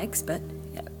of rotten eggs, but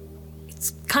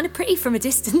it's kind of pretty from a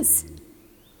distance.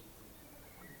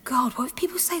 God, what if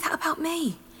people say that about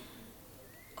me?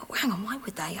 Oh, hang on, why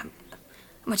would they? Am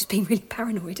I just being really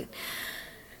paranoid?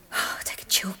 Take a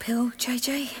chill pill,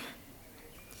 JJ.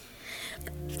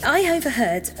 I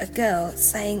overheard a girl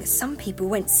saying some people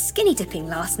went skinny dipping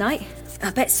last night.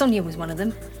 I bet Sonia was one of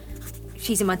them.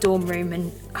 She's in my dorm room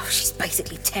and she's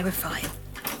basically terrifying.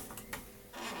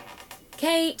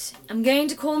 Kate, I'm going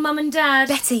to call Mum and Dad.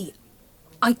 Betty,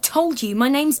 I told you my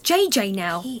name's JJ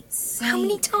now. How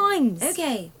many times?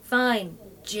 Okay, fine,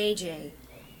 JJ.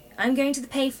 I'm going to the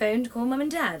payphone to call Mum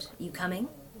and Dad. You coming?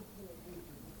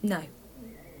 No.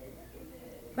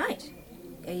 Right.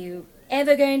 Are you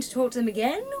ever going to talk to them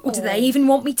again? Or do they even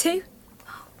want me to?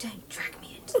 Oh, don't drag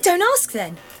me into it. Don't ask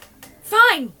then.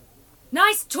 Fine.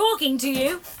 Nice talking to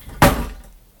you.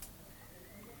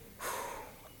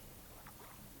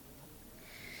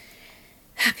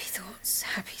 Happy thoughts,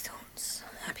 happy thoughts,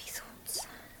 happy thoughts.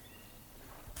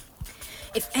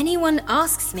 If anyone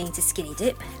asks me to skinny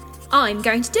dip, I'm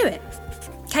going to do it.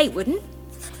 Kate wouldn't.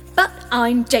 But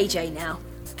I'm JJ now.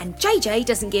 And JJ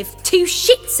doesn't give two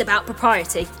shits about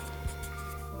propriety.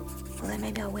 Although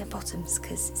maybe I'll wear bottoms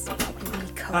because it's probably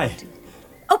really cold. Hey.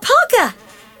 Oh, Parker!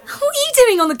 What are you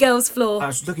doing on the girls' floor? I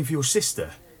was looking for your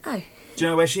sister. Oh. Do you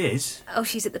know where she is? Oh,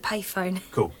 she's at the payphone.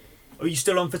 Cool. Are you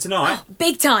still on for tonight? Oh,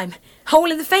 big time.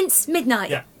 Hole in the fence, midnight.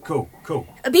 Yeah, cool.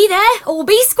 Be there or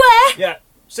be square. Yeah,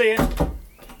 see ya.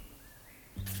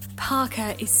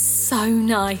 Parker is so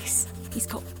nice. He's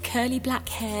got curly black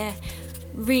hair,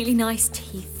 really nice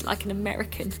teeth, like an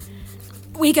American.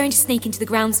 We're going to sneak into the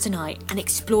grounds tonight and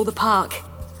explore the park.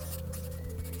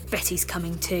 Betty's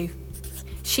coming too.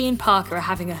 She and Parker are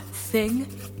having a thing,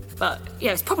 but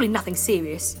yeah, it's probably nothing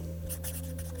serious.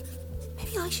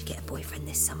 Maybe I should get a boyfriend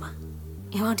this summer.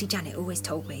 You know, Auntie Janet always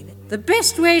told me that The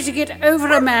best way to get over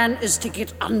a man is to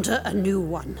get under a new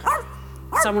one.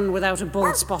 Someone without a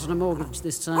bald spot on a mortgage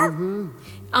this time.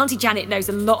 Auntie Janet knows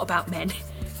a lot about men.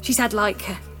 She's had like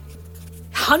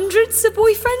hundreds of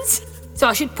boyfriends, so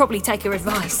I should probably take her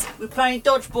advice. We're playing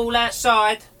dodgeball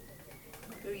outside.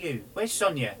 Who are you? Where's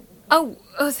Sonia? Oh,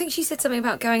 I think she said something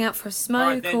about going out for a smoke.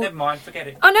 Right, then, never mind, forget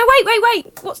it. Oh no,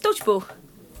 wait! What's dodgeball?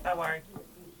 Don't worry.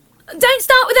 Don't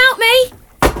start without me!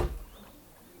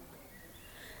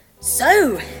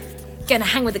 So, gonna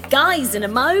hang with the guys in a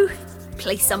mo,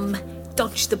 play some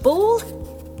dodge the ball.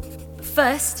 But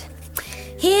first,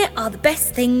 here are the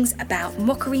best things about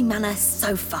Mockery Manor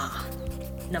so far.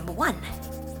 Number 1,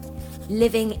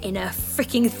 living in a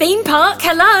freaking theme park,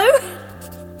 hello!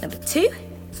 Number 2,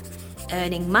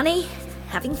 earning money,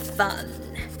 having fun.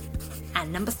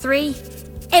 And number 3,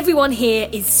 everyone here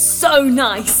is so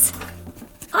nice.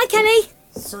 Hi, Kenny.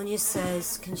 Sonia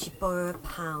says, can she borrow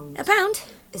 £1? £1?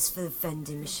 It's for the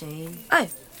vending machine. Oh,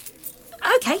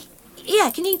 okay. Yeah,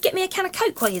 can you get me a can of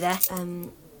Coke while you're there?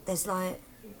 There's like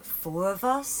 4 of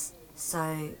us,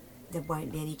 so there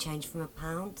won't be any change from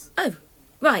 £1. Oh,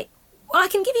 right. Well, I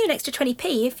can give you an extra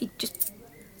 20p if you just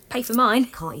pay for mine.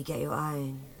 Can't you get your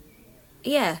own?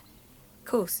 Yeah, of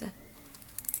course.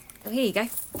 Well, here you go.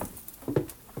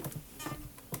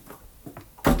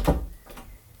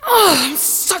 Oh, I'm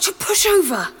such a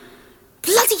pushover.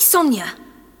 Bloody Sonia.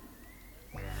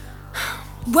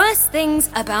 Worst things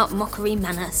about Mockery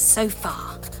Manor so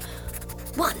far.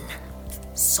 1,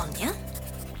 Sonia.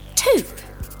 2,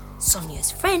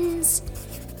 Sonia's friends.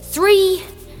 3,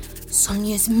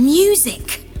 Sonia's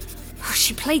music. Oh,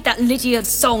 she played that Lydia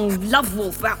song, Love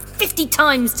Wolf, about 50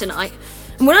 times tonight.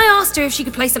 And when I asked her if she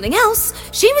could play something else,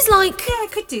 she was like... Yeah, I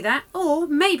could do that. Or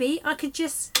maybe I could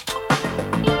just...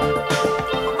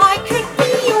 I could be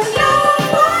your love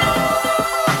wolf,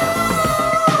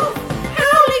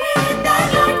 howling in the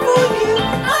night for you,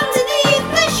 underneath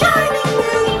the shining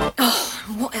moon. Oh,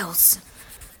 and what else?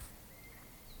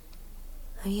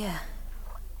 Oh, yeah.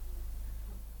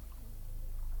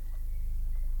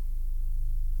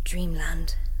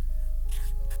 Dreamland.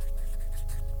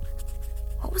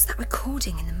 What was that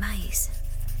recording in the maze?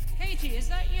 Katie, is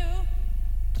that you?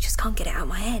 I just can't get it out of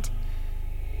my head.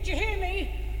 Did you hear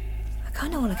me? I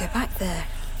kind of want to go back there,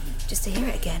 just to hear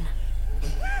it again.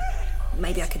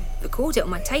 Maybe I could record it on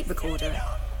my tape recorder.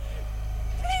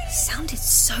 It sounded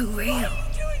so real. Why are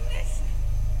you doing this?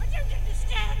 I don't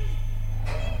understand.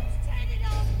 Turn it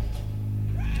off.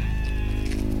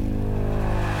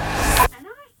 And I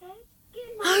said,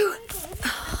 Oh!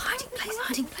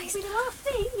 Hiding place. the last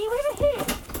thing you ever hear.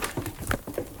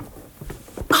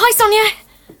 Hi, Sonia!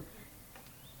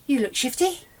 You look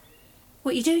shifty.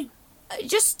 What are you doing?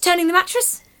 Just turning the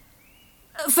mattress.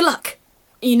 For luck.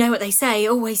 You know what they say,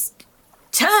 always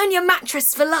turn your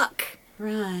mattress for luck.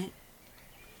 Right.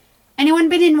 Anyone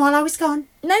been in while I was gone?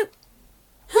 Nope.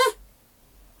 Huh.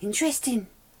 Interesting.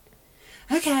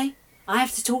 Okay, I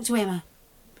have to talk to Emma.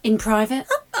 In private?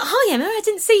 Oh, hi, Emma. I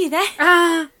didn't see you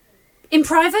there. In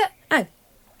private? Oh.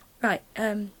 Right,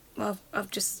 well, I'll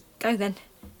just go then.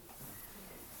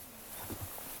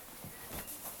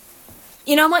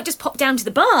 You know, I might just pop down to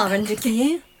the bar and... Good for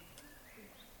you.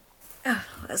 Oh,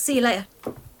 I'll see you later.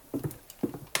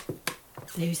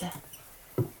 Loser.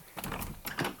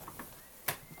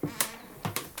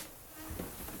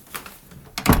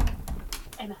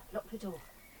 Emma, lock the door.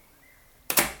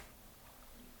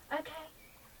 Okay,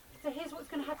 so here's what's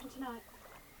going to happen tonight.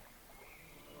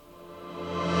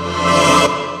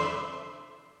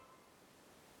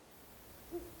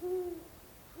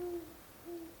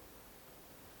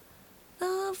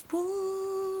 Love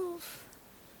wolf,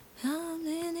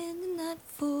 howling in the night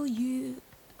for you.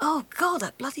 Oh, God,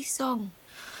 that bloody song.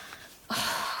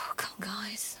 Oh, come on,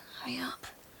 guys, hurry up.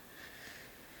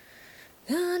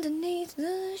 Underneath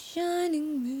the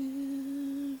shining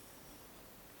moon.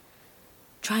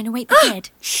 Trying to wake the dead.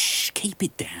 Shh, keep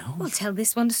it down. Well, tell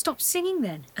this one to stop singing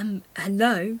then.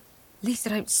 Hello? At least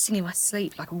I don't sing in my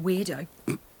sleep like a weirdo.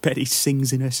 Betty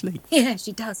sings in her sleep. Yeah,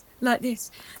 she does. Like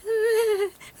this.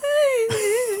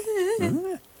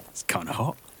 It's kind of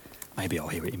hot. Maybe I'll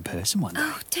hear it in person one day.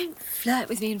 Oh, don't flirt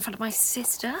with me in front of my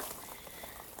sister.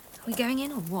 Are we going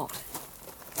in or what?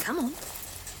 Come on.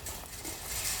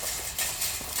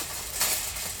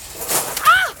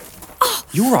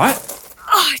 You all right?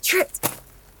 Oh, I tripped.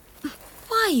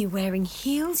 Why are you wearing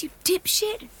heels, you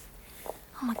dipshit?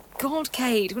 Oh my God,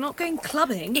 Cade, we're not going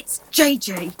clubbing. It's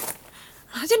JJ.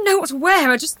 I didn't know what to wear.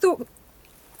 I just thought...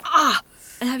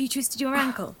 And have you twisted your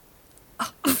ankle?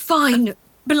 Fine.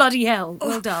 Bloody hell.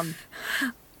 Well done.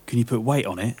 Can you put weight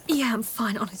on it? Yeah, I'm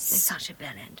fine, honestly. Such a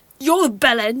bellend. You're the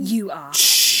bellend. You are.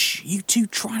 Shh! You two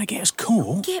trying to get us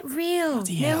caught? Get real.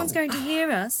 Bloody No hell. one's going to hear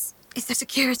us. Is there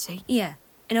security? Yeah.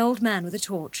 An old man with a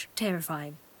torch.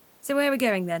 Terrifying. So where are we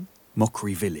going then?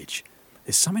 Mockery Village.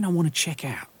 There's something I want to check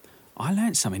out. I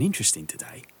learnt something interesting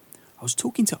today. I was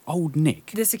talking to old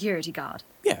Nick. The security guard.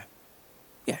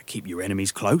 Yeah, keep your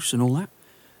enemies close and all that.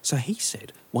 So he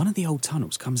said one of the old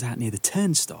tunnels comes out near the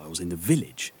turnstiles in the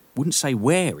village. Wouldn't say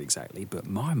where exactly, but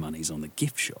my money's on the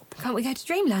gift shop. Can't we go to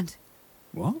Dreamland?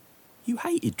 What? You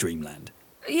hated Dreamland?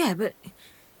 Yeah, but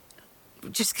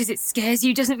just because it scares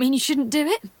you doesn't mean you shouldn't do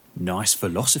it. Nice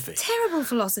philosophy. Terrible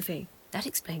philosophy. That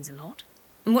explains a lot.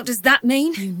 And what does that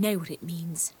mean? You know what it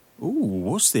means. Ooh,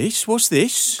 what's this? What's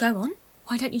this? Go on.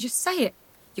 Why don't you just say it?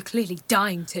 You're clearly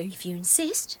dying to. If you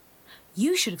insist.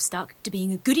 You should have stuck to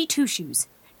being a goody two-shoes.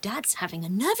 Dad's having a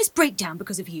nervous breakdown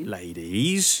because of you.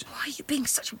 Ladies. Why are you being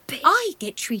such a bitch? I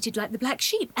get treated like the black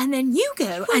sheep, and then you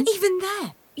go, and even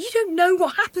there, you don't know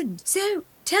what happened. So,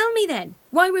 tell me then.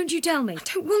 Why won't you tell me? I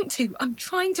don't want to. I'm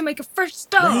trying to make a fresh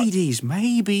start. Ladies,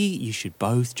 maybe you should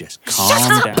both just calm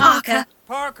Shut up, down. Parker!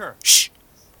 Parker! Shh!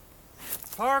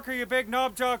 Parker, you big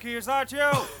knob jockey, is that you?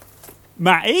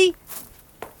 Matty?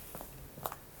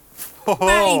 Oh.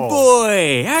 Matty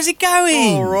boy, how's it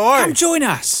going? All right. Come join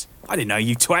us. I didn't know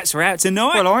you twats were out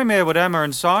tonight. Well, I'm here with Emma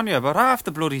and Sonia, but half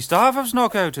the bloody staff have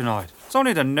snuck out tonight. It's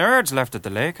only the nerds left at the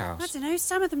lake I house. don't know,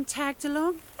 some of them tagged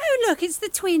along. Oh, look, it's the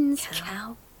twins.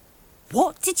 Cow.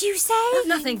 What did you say?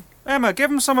 Nothing. Emma, give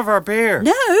them some of our beer.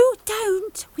 No,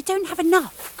 don't. We don't have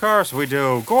enough. Of course we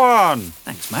do. Go on.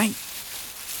 Thanks, mate.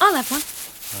 I'll have one.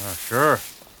 Sure.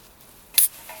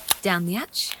 Down the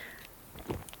hatch.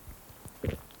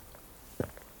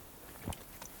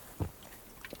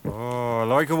 Oh, I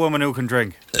like a woman who can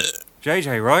drink.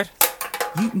 JJ, right?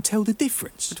 You can tell the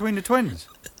difference. Between the twins.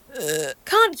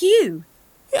 Can't you?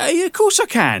 Yeah, of course I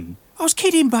can. I was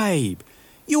kidding, babe.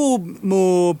 You're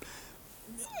more...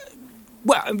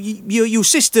 Well, your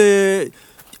sister...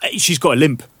 She's got a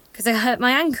limp. Because I hurt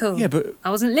my ankle. Yeah, but...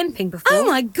 I wasn't limping before. Oh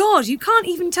my God, you can't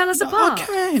even tell us apart. I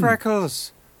can.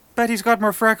 Freckles. Betty's got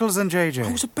more freckles than JJ.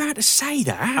 I was about to say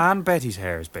that. And Betty's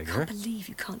hair is bigger. I can't believe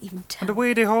you can't even tell. And the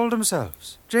way they hold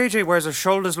themselves. JJ wears her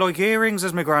shoulders like earrings,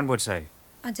 as my gran would say.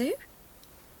 I do?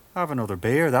 Have another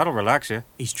beer, that'll relax you.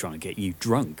 He's trying to get you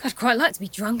drunk. I'd quite like to be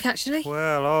drunk, actually.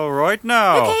 Well, all right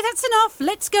now. Okay, that's enough.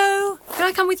 Let's go. Can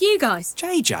I come with you guys?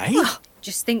 JJ? Oh,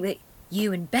 just think that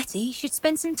you and Betty should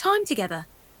spend some time together.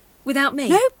 Without me.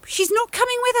 Nope, she's not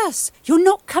coming with us. You're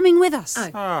not coming with us.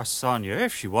 Oh. Ah, Sonia,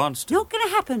 if she wants to. Not going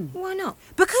to happen. Why not?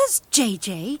 Because,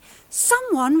 JJ,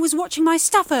 someone was watching my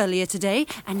stuff earlier today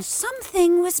and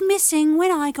something was missing when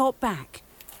I got back.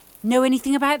 Know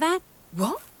anything about that?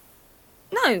 What?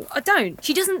 No, I don't.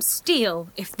 She doesn't steal,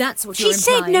 if that's what She you're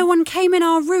implying. said no one came in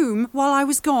our room while I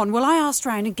was gone. Well, I asked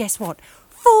round and guess what?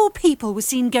 4 people were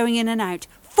seen going in and out.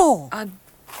 4.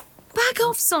 Back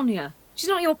off, Sonia. She's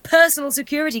not your personal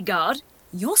security guard.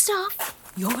 Your stuff,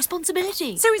 your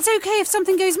responsibility. So it's okay if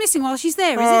something goes missing while she's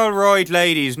there, is it? All right,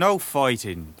 ladies, no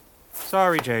fighting.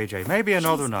 Sorry, JJ. Maybe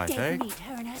another night, eh?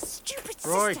 Her and her stupid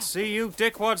Right, sister. see you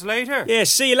dickwads later. Yeah,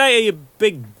 see you later, you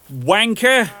big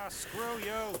wanker. Screw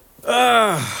you.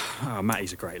 Oh,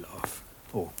 Matty's a great laugh.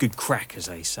 Or good crack, as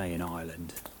they say in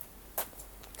Ireland.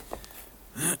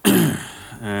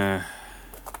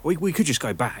 We could just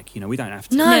go back, we don't have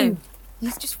to. No.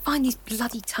 Let's just find these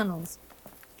bloody tunnels.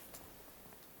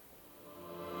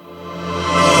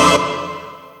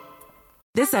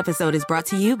 This episode is brought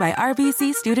to you by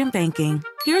RBC Student Banking.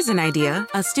 Here's an idea,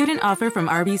 a student offer from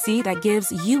RBC that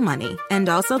gives you money and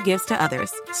also gives to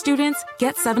others. Students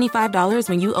get $75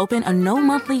 when you open a no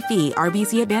monthly fee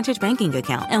RBC Advantage banking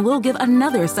account, and we'll give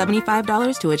another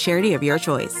 $75 to a charity of your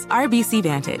choice. RBC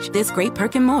Vantage, this great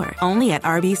perk and more, only at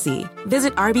RBC.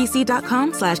 Visit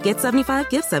rbc.com/get75,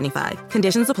 give 75.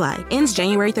 Conditions apply. Ends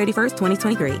January 31st,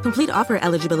 2023. Complete offer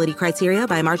eligibility criteria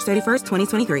by March 31st,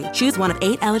 2023. Choose one of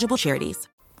 8 eligible charities.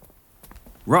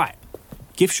 Right.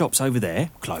 Gift shop's over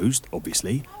there, closed,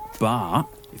 obviously. But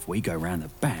if we go round the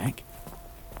back...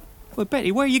 Well,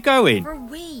 Betty, where are you going? Where are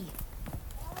we?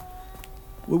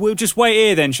 Well, we'll just wait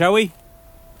here then, shall we?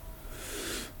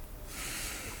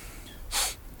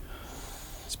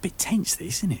 It's a bit tense,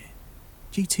 this, isn't it?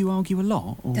 Do you two argue a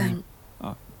lot? Or... Don't.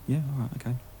 Oh, yeah, all right,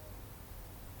 okay.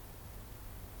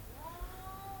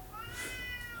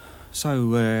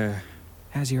 So,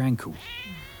 how's your ankle?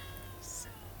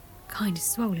 Kind of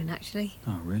swollen, actually.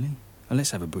 Oh, really? Oh,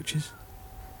 let's have a butcher's.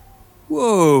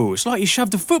 Whoa, it's like you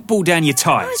shoved a football down your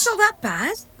tights. Oh, it's not that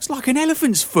bad. It's like an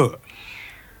elephant's foot.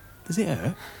 Does it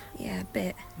hurt? Yeah, a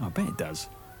bit. Oh, I bet it does.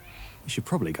 You should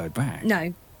probably go back.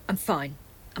 No, I'm fine.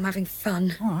 I'm having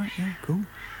fun. All right, yeah, cool.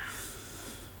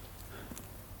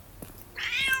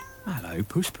 Hello,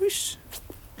 Puss.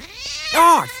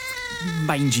 Ah, you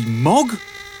mangy mog.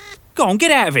 Go on,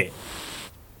 get out of it.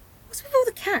 What's with all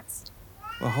the cats?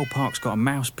 Well, the whole park's got a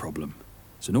mouse problem.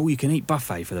 It's an all-you-can-eat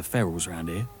buffet for the ferals round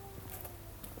here.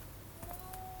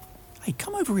 Hey,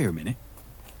 come over here a minute.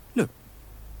 Look.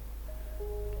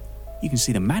 You can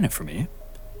see the manor from here.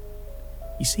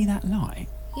 You see that light?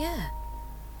 Yeah.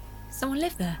 Someone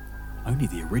lived there. Only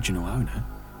the original owner.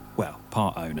 Well,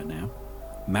 part owner now.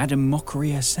 Madame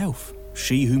Mockery herself.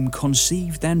 She whom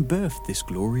conceived and birthed this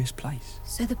glorious place.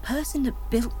 So the person that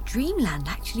built Dreamland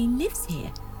actually lives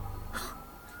here.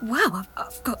 Wow,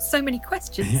 I've got so many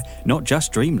questions. Not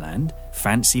just Dreamland.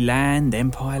 Fantasyland,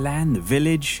 Empireland, the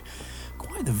village.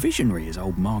 Quite the visionary is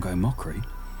old Margot Mockery.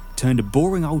 Turned a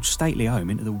boring old stately home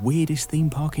into the weirdest theme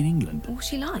park in England. What's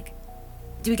she like?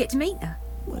 Do we get to meet her?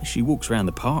 Well, she walks around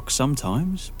the park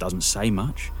sometimes. Doesn't say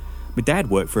much. My dad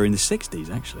worked for her in the 60s,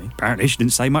 actually. Apparently she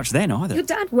didn't say much then either. Your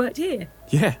dad worked here?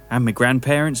 Yeah, and my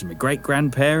grandparents and my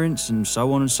great-grandparents and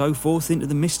so on and so forth into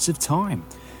the mists of time.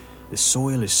 The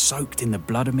soil is soaked in the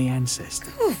blood of me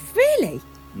ancestors. Oh, really?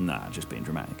 Nah, just being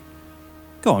dramatic.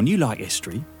 Go on, you like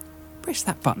history. Press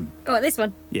that button. Oh, this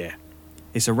one? Yeah.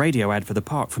 It's a radio ad for the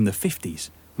park from the 50s.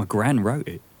 My gran wrote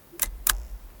it.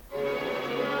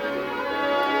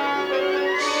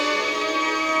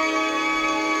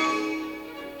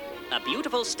 A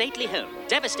beautiful, stately home,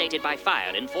 devastated by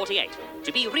fire in 48,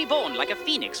 to be reborn like a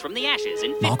phoenix from the ashes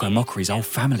in 50. Margot Mockery's whole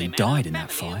family died in that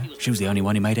fire. She was the only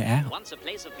one who made it out.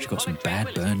 She got some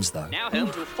bad burns, though. Now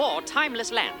home to 4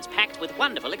 timeless lands packed with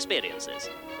wonderful experiences.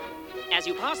 As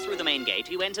you pass through the main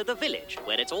gate, you enter the village,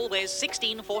 where it's always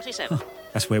 1647.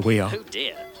 That's where we are. Oh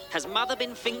dear, has Mother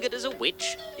been fingered as a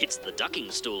witch? It's the ducking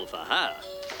stool for her.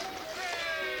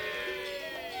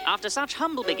 After such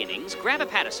humble beginnings, grab a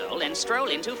parasol and stroll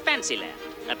into Fantasyland,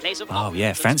 a place of... Oh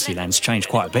yeah, Fantasyland's changed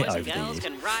quite a bit over the years.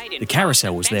 The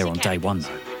carousel was there on day one,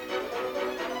 though.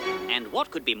 And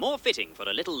what could be more fitting for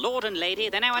a little lord and lady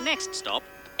than our next stop,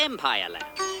 Empireland?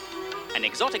 An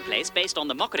exotic place based on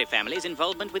the Mockery family's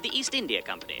involvement with the East India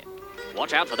Company.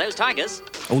 Watch out for those tigers.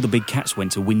 All the big cats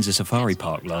went to Windsor Safari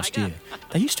Park last year.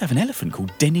 They used to have an elephant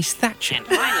called Dennis Thatcher. And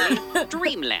finally,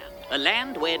 Dreamland, a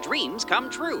land where dreams come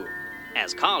true.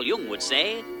 As Carl Jung would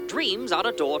say, dreams are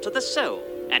a door to the soul.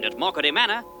 And at Mockery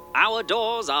Manor, our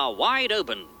doors are wide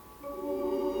open.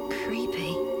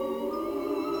 Creepy.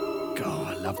 God,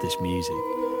 I love this music.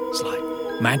 It's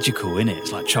like magical, innit?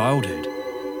 It's like childhood.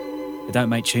 They don't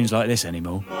make tunes like this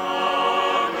anymore.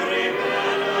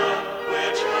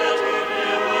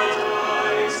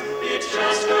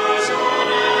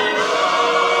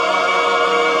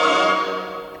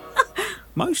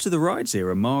 Most of the rides here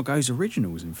are Margot's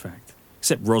originals, in fact.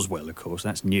 Except Roswell, of course.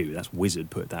 That's new. That's Wizard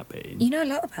put that bit in. You know a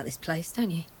lot about this place, don't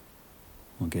you?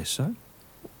 I guess so.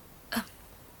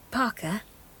 Parker?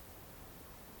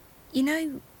 You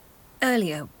know,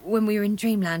 earlier, when we were in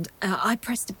Dreamland, I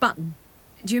pressed a button.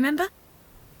 Do you remember?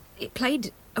 It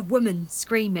played a woman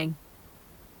screaming.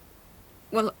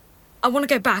 Well, I want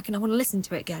to go back and I want to listen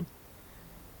to it again.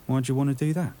 Why'd you want to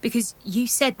do that? Because you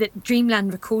said that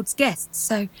Dreamland records guests,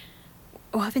 so...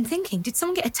 Oh, I've been thinking, did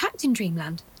someone get attacked in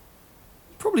Dreamland?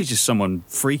 Probably just someone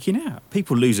freaking out.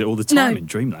 People lose it all the time in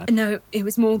Dreamland. No, it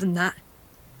was more than that.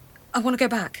 I want to go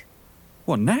back.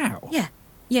 What, now?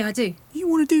 Yeah, I do. You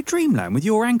want to do Dreamland with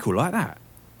your ankle like that?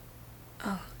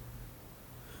 Oh.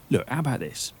 Look, how about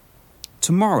this?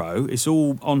 Tomorrow, it's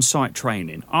all on-site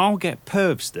training. I'll get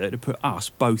Pervster to put us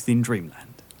both in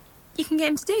Dreamland. You can get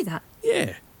him to do that?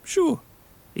 Yeah, sure.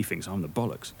 He thinks I'm the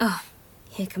bollocks. Oh,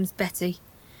 here comes Betty.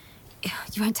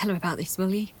 You won't tell her about this,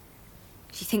 will you?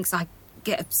 She thinks I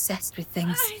get obsessed with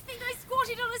things. I think I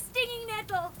squatted on a stinging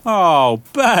nettle. Oh,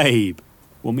 babe.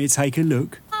 Want me to take a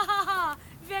look? Ha ha ha.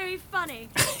 Very funny.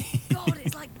 God,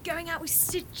 it's like going out with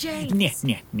Sid James.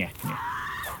 Nyeh.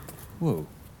 Whoa.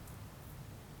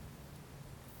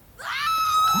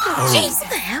 Jeez, what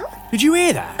the hell? Did you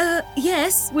hear that?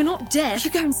 Yes, we're not deaf. We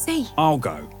should go and see. I'll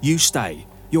go. You stay.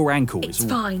 Your ankle is all...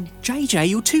 It's fine. JJ,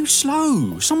 you're too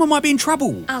slow. Someone might be in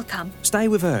trouble. I'll come. Stay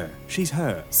with her. She's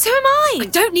hurt. So am I. I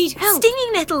don't need help.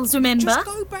 Stinging nettles, remember? Just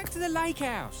go back to the lake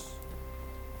house.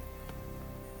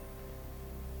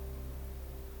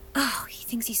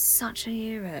 thinks he's such a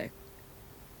hero.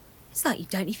 It's like you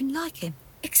don't even like him.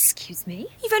 Excuse me?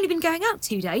 You've only been going out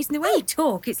 2 days, and the way you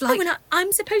talk, it's like...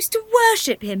 I'm supposed to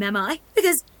worship him, am I?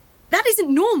 Because that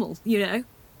isn't normal, you know.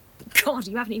 God,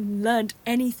 you haven't even learned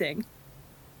anything.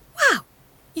 Wow,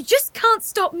 you just can't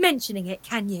stop mentioning it,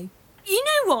 can you? You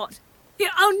know what?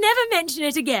 I'll never mention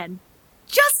it again.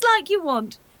 Just like you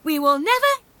want. We will never,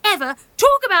 ever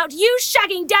talk about you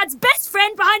shagging Dad's best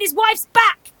friend behind his wife's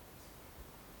back.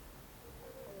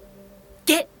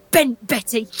 Get bent,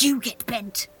 Betty. You get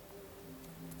bent.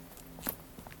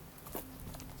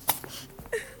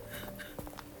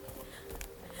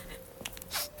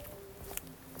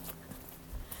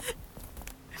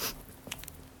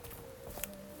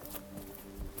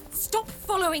 Stop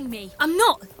following me. I'm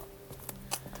not.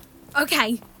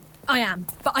 Okay, I am,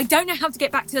 but I don't know how to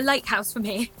get back to the lake house from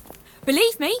here.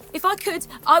 Believe me, if I could,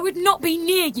 I would not be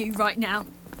near you right now.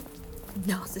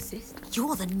 Narcissist.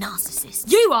 You're the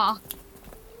narcissist. You are.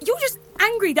 You're just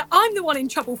angry that I'm the one in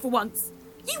trouble for once.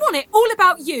 You want it all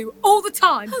about you, all the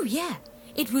time. Oh, yeah.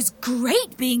 It was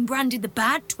great being branded the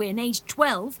bad twin, aged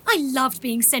 12. I loved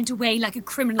being sent away like a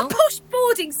criminal. A posh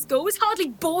boarding school was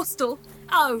hardly Borstal.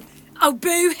 Oh,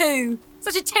 boo-hoo.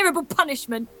 Such a terrible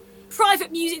punishment.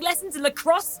 Private music lessons and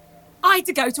lacrosse. I had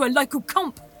to go to a local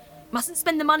comp. Mustn't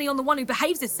spend the money on the one who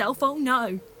behaves herself, oh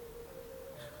no.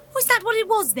 Was that what it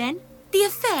was then? The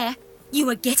affair? You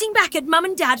were getting back at Mum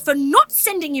and Dad for not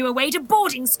sending you away to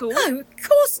boarding school? No, of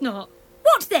course not.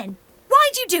 What then?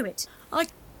 Why'd you do it? I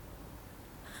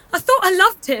thought I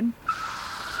loved him.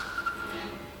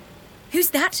 Who's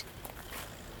that?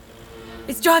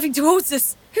 It's driving towards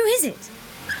us. Who is it?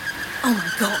 Oh my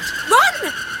God.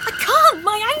 Run! I can't!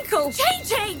 My ankle!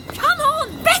 JJ! Come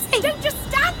on! Bessie! Don't just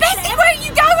stand there! Bessie, where are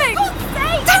you going? For God's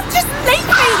sake! Don't just leave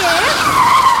me here!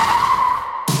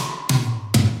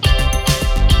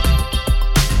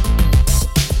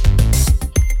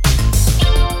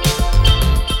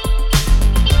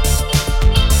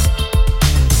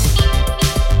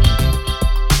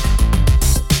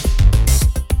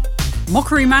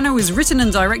 Mockery Manor was written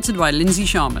and directed by Lindsay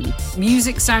Sharman.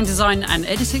 Music, sound design and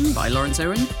editing by Lawrence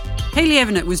Owen. Hayley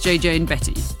Evanet was JJ and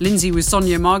Betty. Lindsay was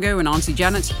Sonia Margot and Auntie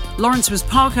Janet. Lawrence was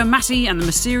Parker, Matty and the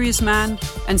Mysterious Man.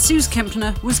 And Suze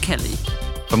Kempner was Kelly.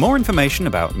 For more information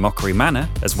about Mockery Manor,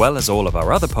 as well as all of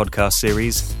our other podcast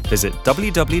series, visit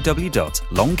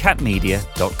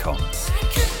www.longcatmedia.com.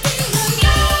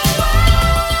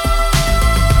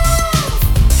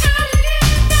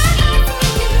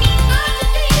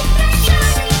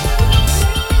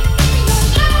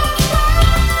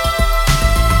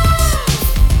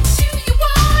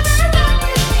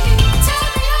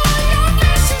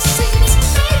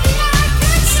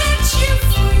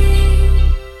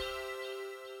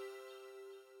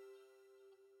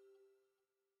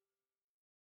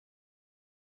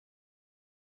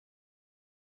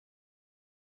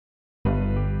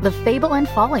 The Fable and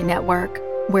Folly Network,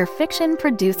 where fiction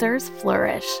producers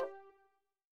flourish.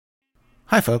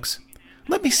 Hi, folks.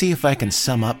 Let me see if I can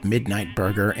sum up Midnight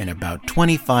Burger in about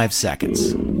 25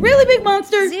 seconds. Really, big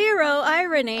monster? Zero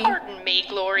irony. Pardon me,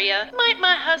 Gloria. Might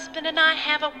my husband and I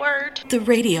have a word? The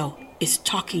radio is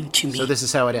talking to me. So this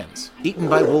is how it ends. Eaten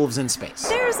by wolves in space.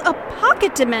 There's a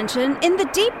pocket dimension in the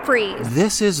deep freeze.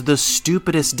 This is the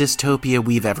stupidest dystopia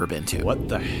we've ever been to. What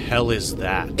the hell is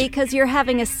that? Because you're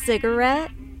having a cigarette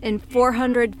in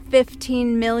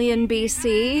 415 million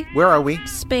BC. Where are we?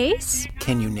 Space?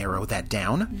 Can you narrow that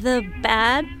down? The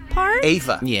bad part?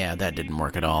 Ava. Yeah, that didn't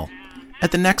work at all. At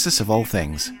the nexus of all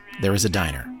things, there is a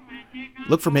diner.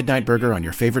 Look for Midnight Burger on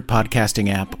your favorite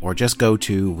podcasting app or just go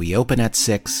to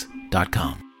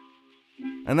weopenat6.com.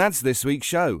 And that's this week's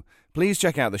show. Please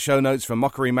check out the show notes for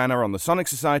Mockery Manor on the Sonic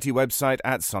Society website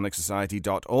at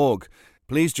sonicsociety.org.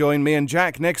 Please join me and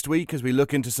Jack next week as we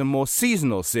look into some more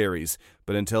seasonal series.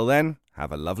 But until then,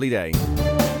 have a lovely day.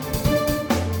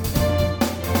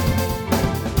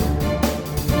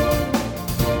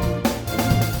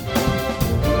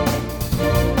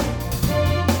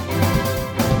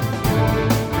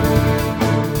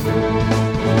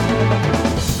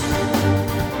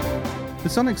 The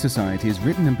Sonic Society is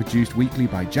written and produced weekly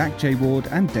by Jack J. Ward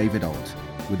and David Alt,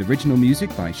 with original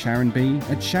music by Sharon B.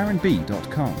 at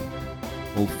sharonb.com.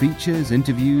 All features,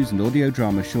 interviews, and audio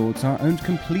drama shorts are owned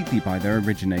completely by their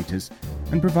originators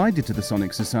and provided to the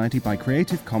Sonic Society by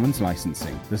Creative Commons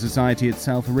licensing. The Society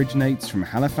itself originates from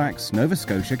Halifax, Nova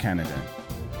Scotia, Canada.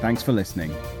 Thanks for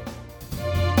listening.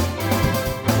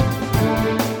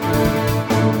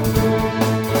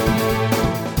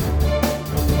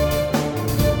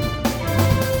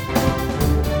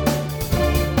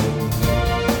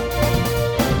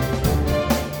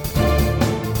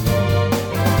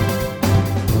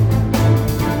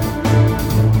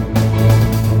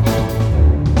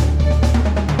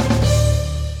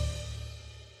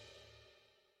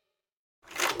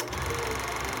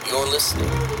 You're listening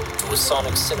to a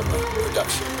Sonic Cinema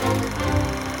production.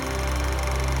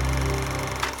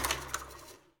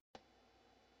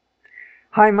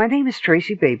 Hi, my name is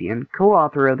Tracy Babian,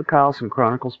 co-author of the Carlson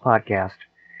Chronicles podcast.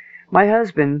 My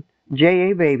husband,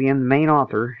 J.A. Babian, the main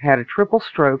author, had a triple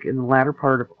stroke in the latter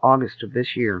part of August of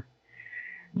this year.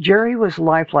 Jerry was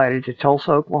life-flighted to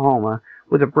Tulsa, Oklahoma,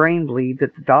 with a brain bleed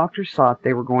that the doctors thought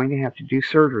they were going to have to do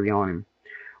surgery on him,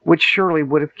 which surely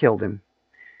would have killed him.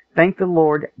 Thank the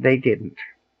Lord they didn't.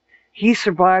 He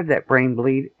survived that brain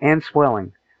bleed and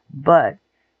swelling, but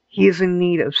he is in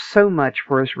need of so much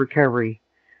for his recovery.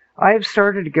 I have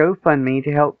started a GoFundMe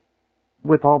to help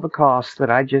with all the costs that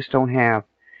I just don't have.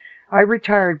 I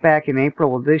retired back in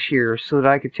April of this year so that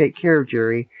I could take care of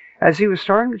Jerry, as he was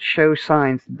starting to show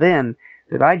signs then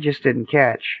that I just didn't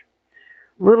catch.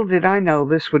 Little did I know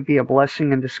this would be a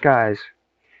blessing in disguise.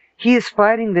 He is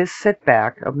fighting this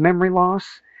setback of memory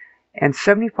loss and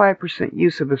 75%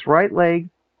 use of his right leg,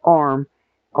 arm,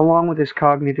 along with his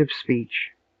cognitive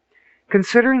speech.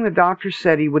 Considering the doctor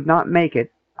said he would not make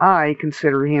it, I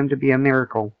consider him to be a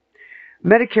miracle.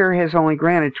 Medicare has only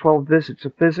granted 12 visits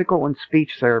of physical and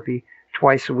speech therapy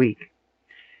twice a week.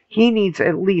 He needs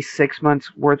at least 6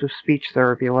 months' worth of speech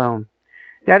therapy alone.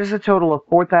 That is a total of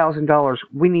 $4,000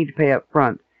 we need to pay up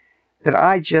front that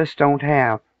I just don't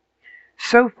have.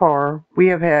 So far, we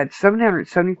have had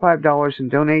 $775 in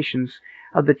donations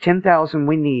of the $10,000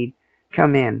 we need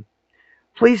come in.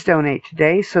 Please donate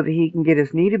today so that he can get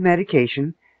his needed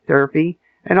medication, therapy,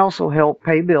 and also help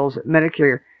pay bills that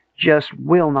Medicare just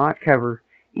will not cover,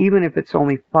 even if it's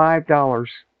only $5.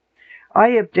 I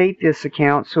update this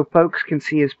account so folks can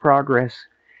see his progress.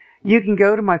 You can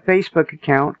go to my Facebook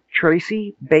account,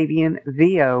 Tracy Babian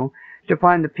VO, to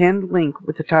find the pinned link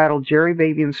with the title Jerry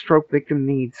Babian Stroke Victim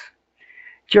Needs.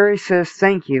 Jerry says,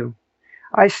 thank you.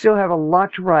 I still have a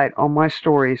lot to write on my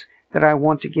stories that I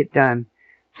want to get done.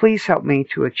 Please help me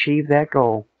to achieve that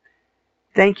goal.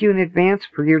 Thank you in advance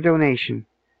for your donation.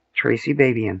 Tracy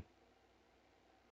Babian.